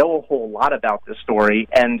I didn't know a whole lot about this story.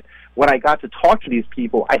 And when I got to talk to these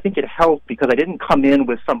people, I think it helped because I didn't come in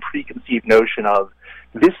with some preconceived notion of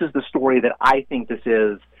this is the story that I think this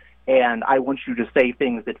is, and I want you to say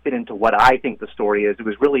things that fit into what I think the story is. It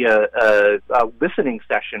was really a listening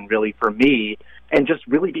session, really, for me, and just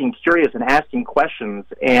really being curious and asking questions.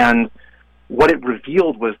 And what it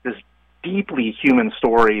revealed was this deeply human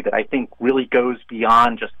story that I think really goes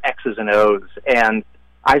beyond just X's and O's. And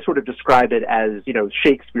I sort of describe it as,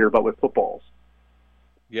 Shakespeare, but with footballs.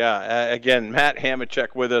 Yeah, again, Matt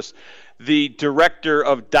Hamachek with us, the director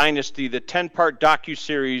of Dynasty, the 10-part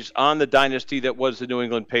docuseries on the dynasty that was the New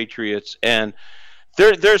England Patriots. And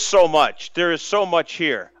there's so much. There is so much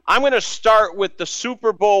here. I'm going to start with the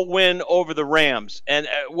Super Bowl win over the Rams. And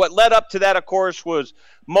what led up to that, of course, was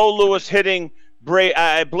Mo Lewis hitting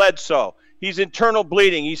Bledsoe. He's internal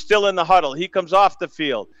bleeding. He's still in the huddle. He comes off the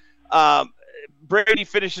field. Brady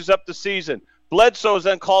finishes up the season. Bledsoe is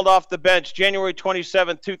then called off the bench January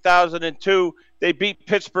 27, 2002. They beat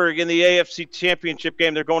Pittsburgh in the AFC Championship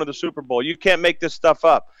game. They're going to the Super Bowl. You can't make this stuff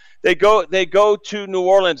up. They go to New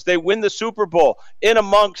Orleans. They win the Super Bowl in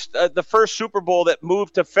amongst the first Super Bowl that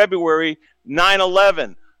moved to February,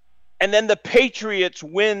 9/11. And then the Patriots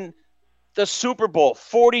win the Super Bowl.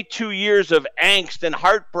 42 years of angst and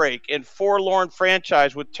heartbreak and forlorn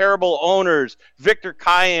franchise with terrible owners, Victor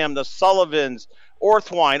Kiam, the Sullivans,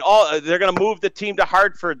 Orthwine, they're going to move the team to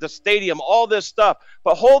Hartford, the stadium, all this stuff.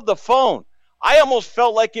 But hold the phone. I almost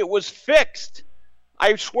felt like it was fixed.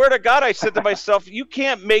 I swear to God, I said to myself, you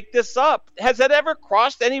can't make this up. Has that ever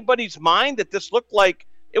crossed anybody's mind that this looked like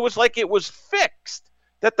it was fixed,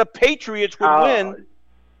 that the Patriots would win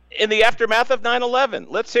in the aftermath of 9/11?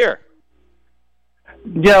 Let's hear.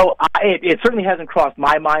 It certainly hasn't crossed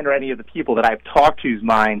my mind or any of the people that I've talked to's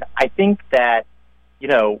mind. I think that,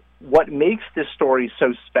 what makes this story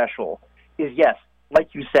so special is, yes,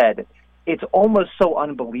 like you said, it's almost so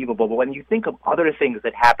unbelievable. But when you think of other things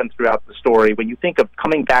that happened throughout the story, when you think of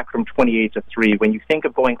coming back from 28-3, when you think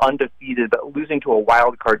of going undefeated but losing to a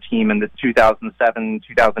wild card team in the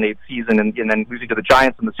 2007-2008 season and then losing to the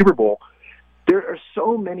Giants in the Super Bowl, there are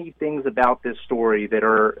so many things about this story that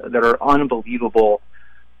are unbelievable.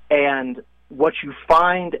 And what you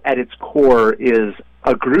find at its core is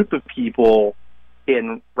a group of people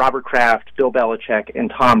in Robert Kraft, Bill Belichick,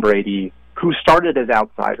 and Tom Brady who started as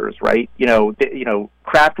outsiders, right?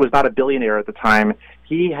 Kraft was not a billionaire at the time.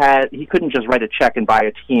 He couldn't just write a check and buy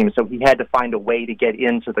a team, so he had to find a way to get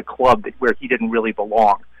into the club where he didn't really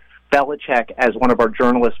belong. Belichick, as one of our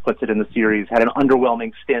journalists puts it in the series, had an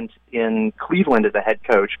underwhelming stint in Cleveland as a head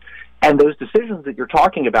coach. And those decisions that you're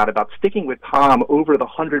talking about sticking with Tom over the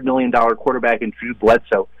 $100 million quarterback in Drew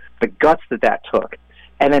Bledsoe, the guts that took.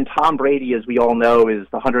 And then Tom Brady, as we all know, is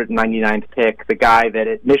the 199th pick, the guy that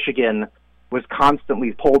at Michigan was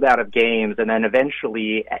constantly pulled out of games, and then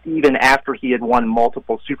eventually, even after he had won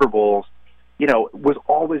multiple Super Bowls, was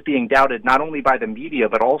always being doubted, not only by the media,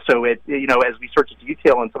 but also, as we start to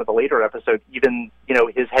detail in some of the later episodes, even,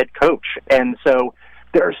 his head coach. And so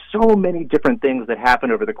there are so many different things that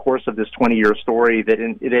happen over the course of this 20-year story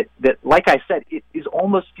that, like I said, it is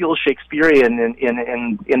almost feels Shakespearean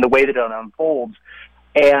in the way that it unfolds.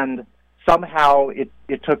 And somehow it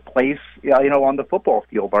took place, on the football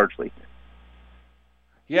field largely.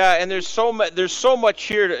 Yeah, and there's so much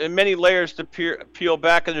here and many layers to peel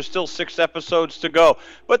back, and there's still 6 episodes to go.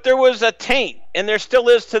 But there was a taint, and there still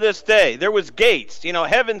is to this day. There was gates,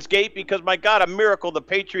 Heaven's Gate, because, my God, a miracle. The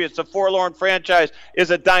Patriots, a forlorn franchise, is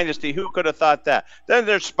a dynasty. Who could have thought that? Then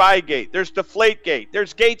there's Spygate. There's Deflategate.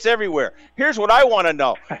 There's gates everywhere. Here's what I want to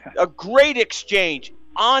know. A great exchange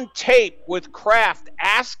on tape with Kraft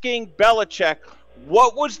asking Belichick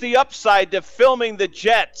what was the upside to filming the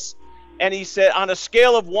Jets. And he said, on a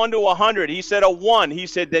scale of 1 to 100, he said a 1. He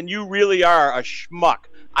said, then you really are a schmuck.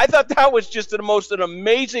 I thought that was just an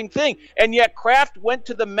amazing thing. And yet Kraft went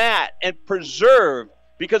to the mat and preserved,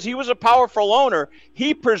 because he was a powerful owner,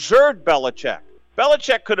 he preserved Belichick.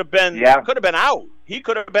 Belichick could have been out. He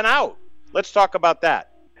could have been out. Let's talk about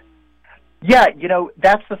that. Yeah,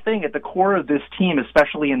 that's the thing. At the core of this team,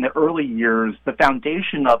 especially in the early years, the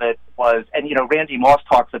foundation of it was, and, Randy Moss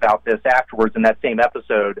talks about this afterwards in that same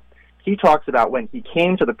episode. He talks about when he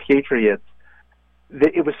came to the Patriots,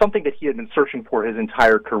 that it was something that he had been searching for his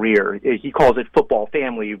entire career. He calls it football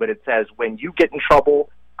family, but it says, when you get in trouble,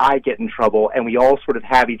 I get in trouble, and we all sort of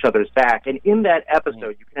have each other's back. And in that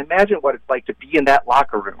episode, you can imagine what it's like to be in that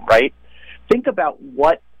locker room, right? Think about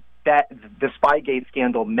what the Spygate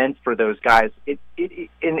scandal meant for those guys,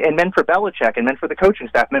 and meant for Belichick, and meant for the coaching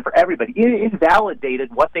staff, meant for everybody. It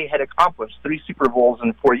invalidated what they had accomplished, 3 Super Bowls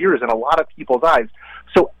in 4 years in a lot of people's eyes.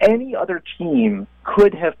 So any other team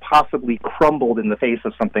could have possibly crumbled in the face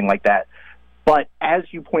of something like that. But as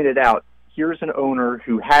you pointed out, here's an owner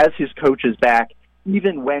who has his coaches back,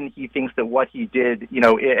 even when he thinks that what he did,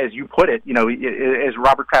 as you put it, as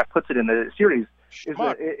Robert Kraft puts it in the series,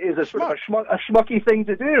 is a sort of a schmucky thing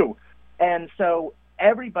to do. And so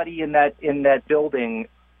everybody in that building,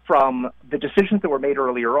 from the decisions that were made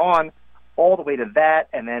earlier on all the way to that,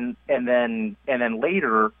 and then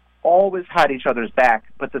later, always had each other's back.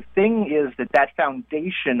 But the thing is that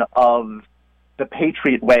foundation of the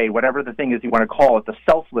Patriot way, whatever the thing is you want to call it, the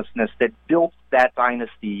selflessness that built that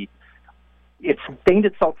dynasty, it sustained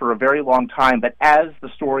itself for a very long time. But as the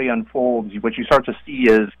story unfolds, what you start to see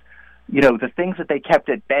is, the things that they kept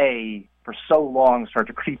at bay for so long start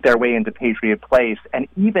to creep their way into Patriot Place. And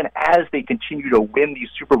even as they continue to win these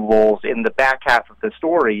Super Bowls in the back half of the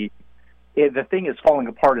story, the thing is falling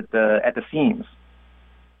apart at the seams.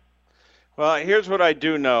 Well, here's what I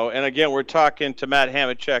do know, and again, we're talking to Matt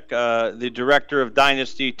Hamachek, the director of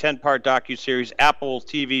Dynasty, 10-part docuseries, Apple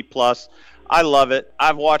TV+. I love it.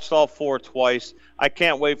 I've watched all 4 twice. I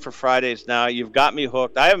can't wait for Fridays now. You've got me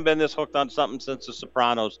hooked. I haven't been this hooked on something since The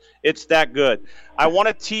Sopranos. It's that good. I want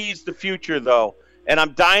to tease the future, though, and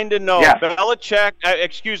I'm dying to know. Yeah.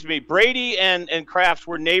 Brady and Kraft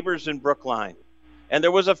were neighbors in Brookline, and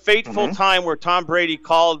there was a fateful time where Tom Brady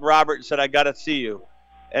called Robert and said, I got to see you.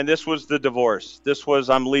 And this was the divorce. This was,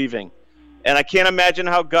 I'm leaving. And I can't imagine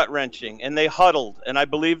how gut-wrenching. And they huddled, and I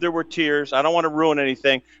believe there were tears. I don't want to ruin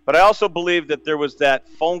anything, but I also believe that there was that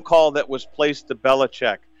phone call that was placed to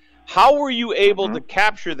Belichick. How were you able to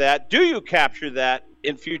capture that? Do you capture that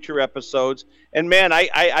in future episodes? And, man,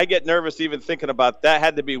 I get nervous even thinking about that.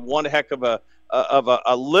 Had to be one heck of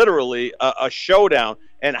a literally a showdown.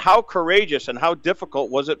 And how courageous and how difficult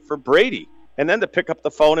was it for Brady? And then to pick up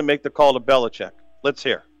the phone and make the call to Belichick. Let's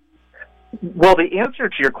hear. Well, the answer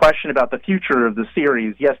to your question about the future of the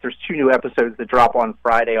series, yes, there's 2 new episodes that drop on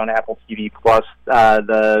Friday on Apple TV+.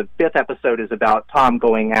 The 5th episode is about Tom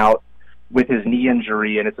going out with his knee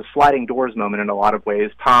injury, and it's a sliding doors moment in a lot of ways.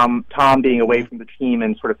 Tom being away from the team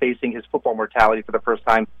and sort of facing his football mortality for the first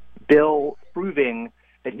time. Bill proving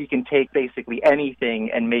that he can take basically anything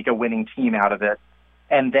and make a winning team out of it.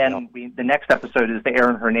 And then the next episode is the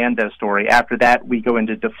Aaron Hernandez story. After that, we go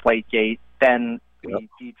into Deflategate. Then we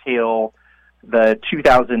detail the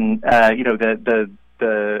 2000, the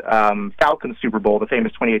Falcons Super Bowl, the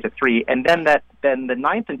famous 28-3, and then the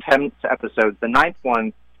 9th and 10th episodes. The 9th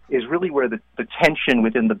one is really where the tension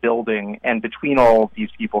within the building and between all of these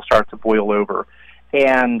people starts to boil over,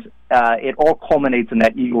 and it all culminates in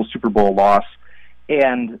that Eagles Super Bowl loss.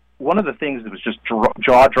 And one of the things that was just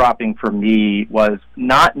jaw-dropping for me was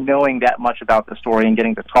not knowing that much about the story and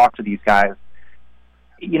getting to talk to these guys.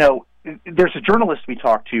 You know, there's a journalist we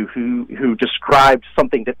talked to who described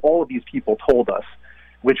something that all of these people told us,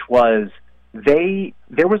 which was it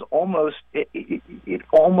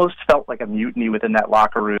almost felt like a mutiny within that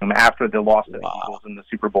locker room after the loss of the Eagles in the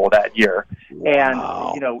Super Bowl that year.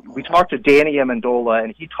 And, you know, we talked to Danny Amendola,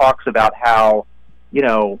 and he talks about how, you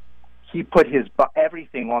know, he put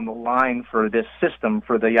everything on the line for this system,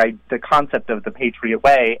 for the concept of the Patriot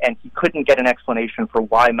way, and he couldn't get an explanation for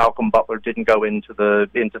why Malcolm Butler didn't go into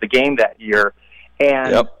the game that year.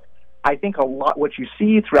 And I think a lot what you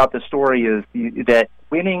see throughout the story is that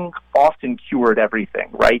winning often cured everything,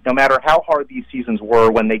 right? No matter how hard these seasons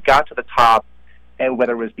were, when they got to the top, and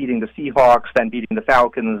whether it was beating the Seahawks, then beating the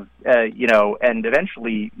Falcons, and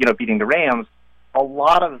eventually, beating the Rams, a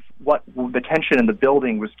lot of what the tension in the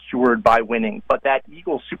building was cured by winning. But that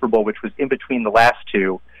Eagles Super Bowl, which was in between the last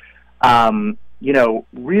two,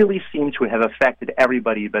 really seemed to have affected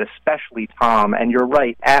everybody, but especially Tom. And you're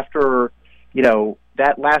right, after,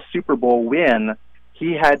 that last Super Bowl win,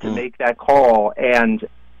 he had to make that call. And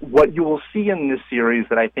what you will see in this series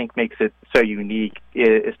that I think makes it so unique,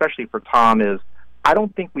 especially for Tom, is I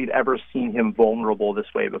don't think we've ever seen him vulnerable this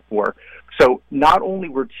way before. So not only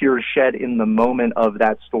were tears shed in the moment of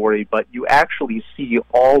that story, but you actually see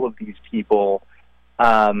all of these people,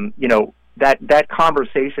 that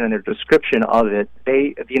conversation and their description of it,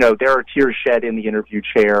 there are tears shed in the interview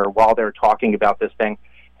chair while they're talking about this thing.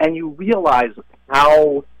 And you realize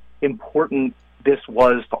how important this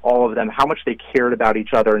was to all of them, how much they cared about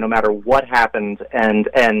each other no matter what happened, and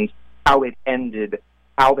how it ended,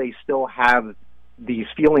 how they still have these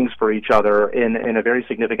feelings for each other in a very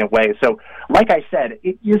significant way. So, like I said,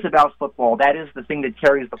 it is about football. That is the thing that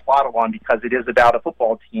carries the plot along because it is about a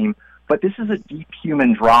football team. But this is a deep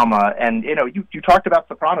human drama. And, you talked about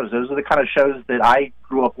Sopranos. Those are the kind of shows that I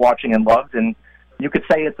grew up watching and loved. And you could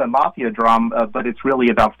say it's a mafia drama, but it's really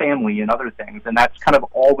about family and other things. And that's kind of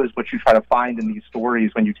always what you try to find in these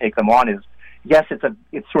stories when you take them on is, yes,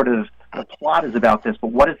 it's sort of, the plot is about this,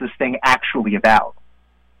 but what is this thing actually about?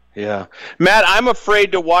 Yeah. Matt, I'm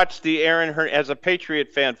afraid to watch the Aaron Hernandez, as a Patriot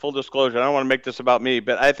fan, full disclosure, I don't want to make this about me,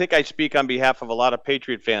 but I think I speak on behalf of a lot of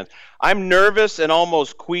Patriot fans. I'm nervous and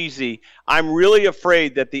almost queasy. I'm really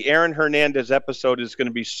afraid that the Aaron Hernandez episode is going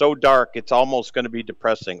to be so dark, it's almost going to be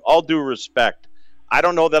depressing. All due respect. I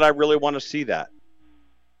don't know that I really want to see that.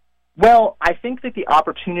 Well, I think that the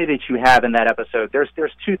opportunity that you have in that episode, there's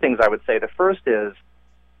two things I would say. The first is,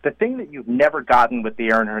 the thing that you've never gotten with the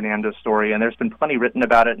Aaron Hernandez story, and there's been plenty written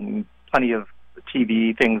about it and plenty of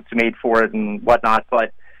TV things made for it and whatnot,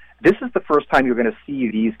 but this is the first time you're going to see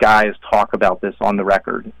these guys talk about this on the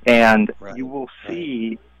record. And you will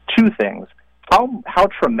see two things. How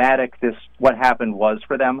traumatic what happened was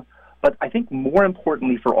for them, but I think more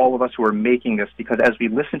importantly for all of us who are making this, because as we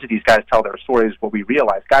listen to these guys tell their stories, what we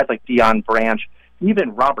realize, guys like Deion Branch,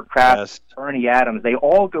 even Robert Kraft, Ernie Adams, they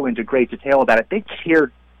all go into great detail about it. They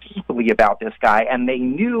cared deeply about this guy, and they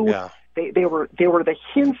knew they were the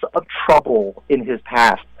hints of trouble in his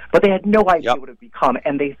past, but they had no idea what it would become,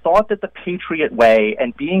 and they thought that the Patriot way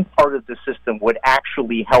and being part of the system would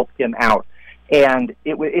actually help him out. And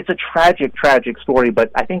it's a tragic, tragic story,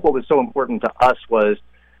 but I think what was so important to us was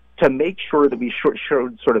to make sure that we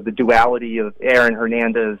showed sort of the duality of Aaron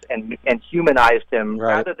Hernandez and humanized him,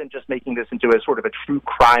 rather than just making this into a sort of a true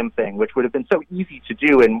crime thing, which would have been so easy to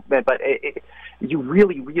do. But you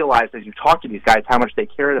really realize as you talk to these guys how much they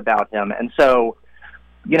cared about him. And so,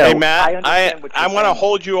 hey, Matt, I want to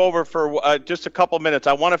hold you over for just a couple minutes.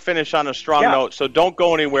 I want to finish on a strong note, so don't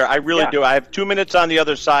go anywhere. I really do. I have 2 minutes on the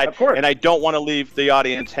other side, and I don't want to leave the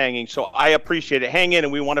audience hanging, so I appreciate it. Hang in,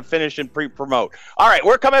 and we want to finish and pre-promote. All right,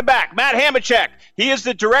 we're coming back. Matt Hamachek, he is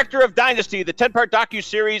the director of Dynasty, the 10-part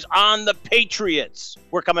docuseries on the Patriots.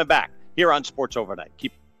 We're coming back here on Sports Overnight.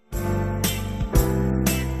 Keep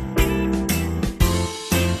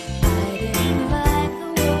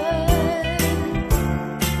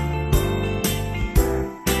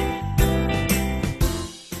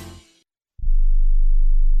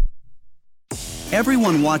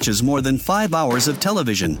Everyone watches more than 5 hours of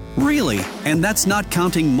television. Really? And that's not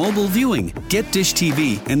counting mobile viewing. Get Dish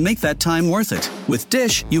TV and make that time worth it. With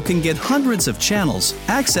Dish, you can get hundreds of channels,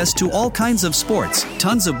 access to all kinds of sports,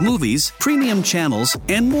 tons of movies, premium channels,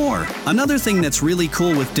 and more. Another thing that's really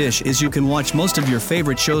cool with Dish is you can watch most of your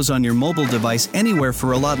favorite shows on your mobile device anywhere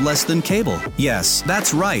for a lot less than cable. Yes,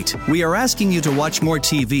 that's right. We are asking you to watch more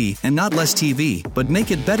TV and not less TV, but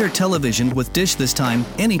make it better television with Dish this time,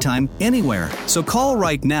 anytime, anywhere. So call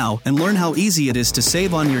right now and learn how easy it is to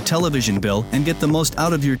save on your television bill and get the most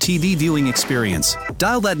out of your TV viewing experience.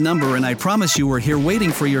 Dial that number and I promise you we're here waiting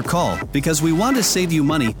for your call because we want to save you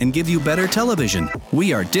money and give you better television.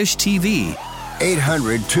 We are Dish TV.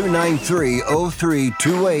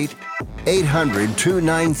 800-293-0328.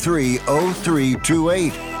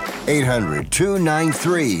 800-293-0328.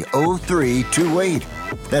 800-293-0328.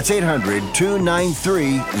 That's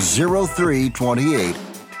 800-293-0328.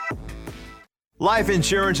 Life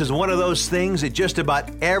insurance is one of those things that just about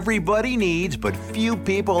everybody needs, but few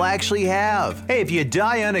people actually have. Hey, if you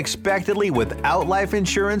die unexpectedly without life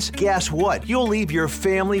insurance, guess what? You'll leave your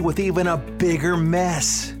family with even a bigger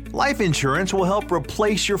mess. Life insurance will help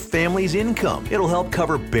replace your family's income. It'll help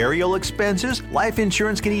cover burial expenses. Life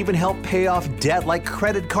insurance can even help pay off debt like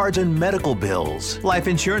credit cards and medical bills. Life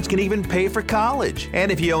insurance can even pay for college.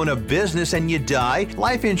 And if you own a business and you die,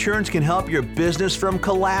 life insurance can help your business from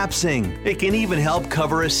collapsing. It can even help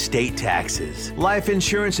cover estate taxes. Life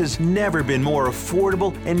insurance has never been more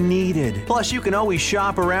affordable and needed. Plus, you can always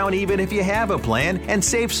shop around even if you have a plan and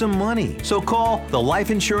save some money. So call the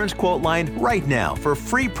Life Insurance Quote Line right now for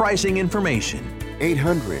free pricing information.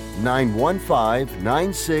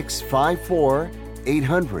 800-915-9654.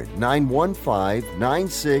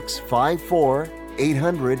 800-915-9654.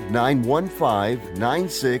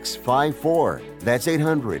 800-915-9654. That's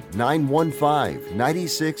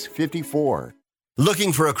 800-915-9654.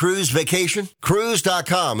 Looking for a cruise vacation?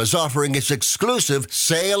 Cruise.com is offering its exclusive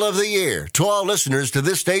Sale of the Year to all listeners to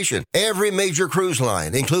this station. Every major cruise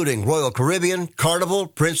line, including Royal Caribbean, Carnival,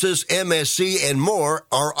 Princess, MSC, and more,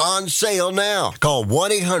 are on sale now. Call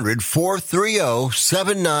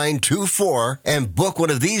 1-800-430-7924 and book one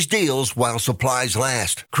of these deals while supplies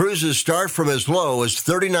last. Cruises start from as low as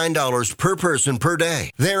 $39 per person per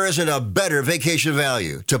day. There isn't a better vacation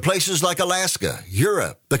value to places like Alaska,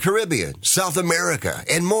 Europe, the Caribbean, South America,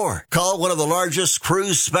 and more. Call one of the largest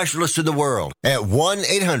cruise specialists in the world at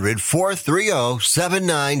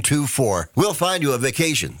 1-800-430-7924. We'll find you a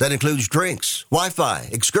vacation that includes drinks, Wi-Fi,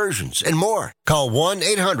 excursions, and more. Call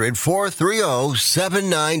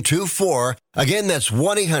 1-800-430-7924. Again, that's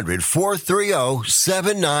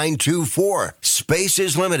 1-800-430-7924. Space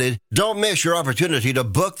is limited. Don't miss your opportunity to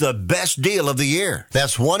book the best deal of the year.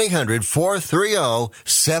 That's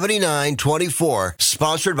 1-800-430-7924.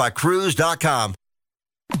 Sponsored by Cruise.com.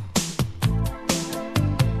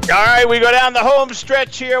 All right, we go down the home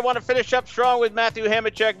stretch here. I want to finish up strong with Matthew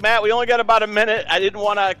Hamachek. Matt, we only got about a minute. I didn't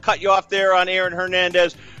want to cut you off there on Aaron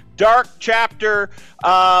Hernandez. Dark chapter.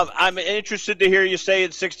 I'm interested to hear you say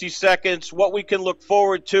in 60 seconds what we can look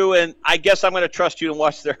forward to, and I guess I'm going to trust you and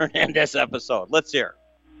watch the Hernandez episode. Let's hear.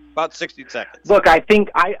 About 60 seconds. Look, I think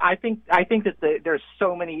that there's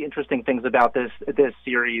so many interesting things about this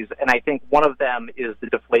series, and I think one of them is the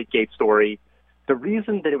Deflategate story. The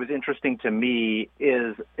reason that it was interesting to me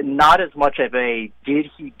is not as much of a did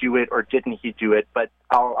he do it or didn't he do it, but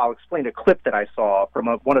I'll explain a clip that I saw from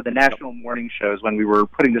one of the national morning shows when we were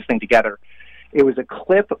putting this thing together. It was a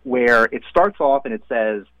clip where it starts off and it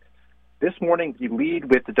says, this morning we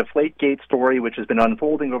lead with the Deflategate story, which has been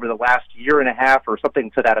unfolding over the last year and a half or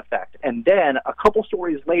something to that effect. And then a couple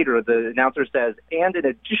stories later, the announcer says, and in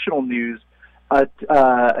additional news, a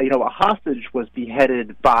hostage was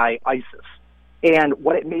beheaded by ISIS. And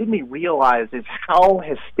what it made me realize is how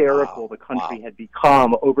hysterical the country had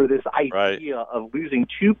become over this idea of losing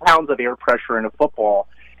 2 pounds of air pressure in a football.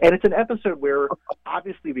 And it's an episode where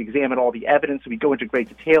obviously we examine all the evidence and we go into great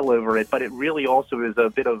detail over it, but it really also is a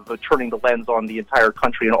bit of turning the lens on the entire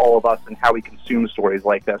country and all of us and how we consume stories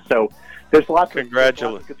like this. So there's lots of good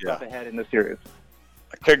stuff ahead in the series.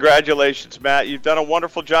 Congratulations, Matt. You've done a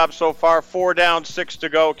wonderful job so far. 4 down, 6 to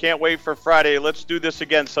go. Can't wait for Friday. Let's do this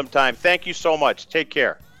again sometime. Thank you so much. Take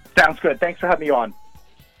care. Sounds good. Thanks for having me on.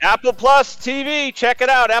 Apple Plus TV. Check it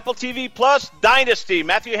out. Apple TV Plus Dynasty.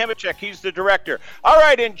 Matthew Hamachek, he's the director. All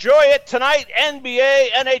right, enjoy it tonight. NBA,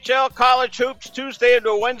 NHL, college hoops, Tuesday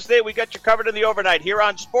into Wednesday. We got you covered in the overnight here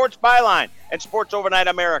on Sports Byline and Sports Overnight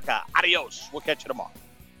America. Adios. We'll catch you tomorrow.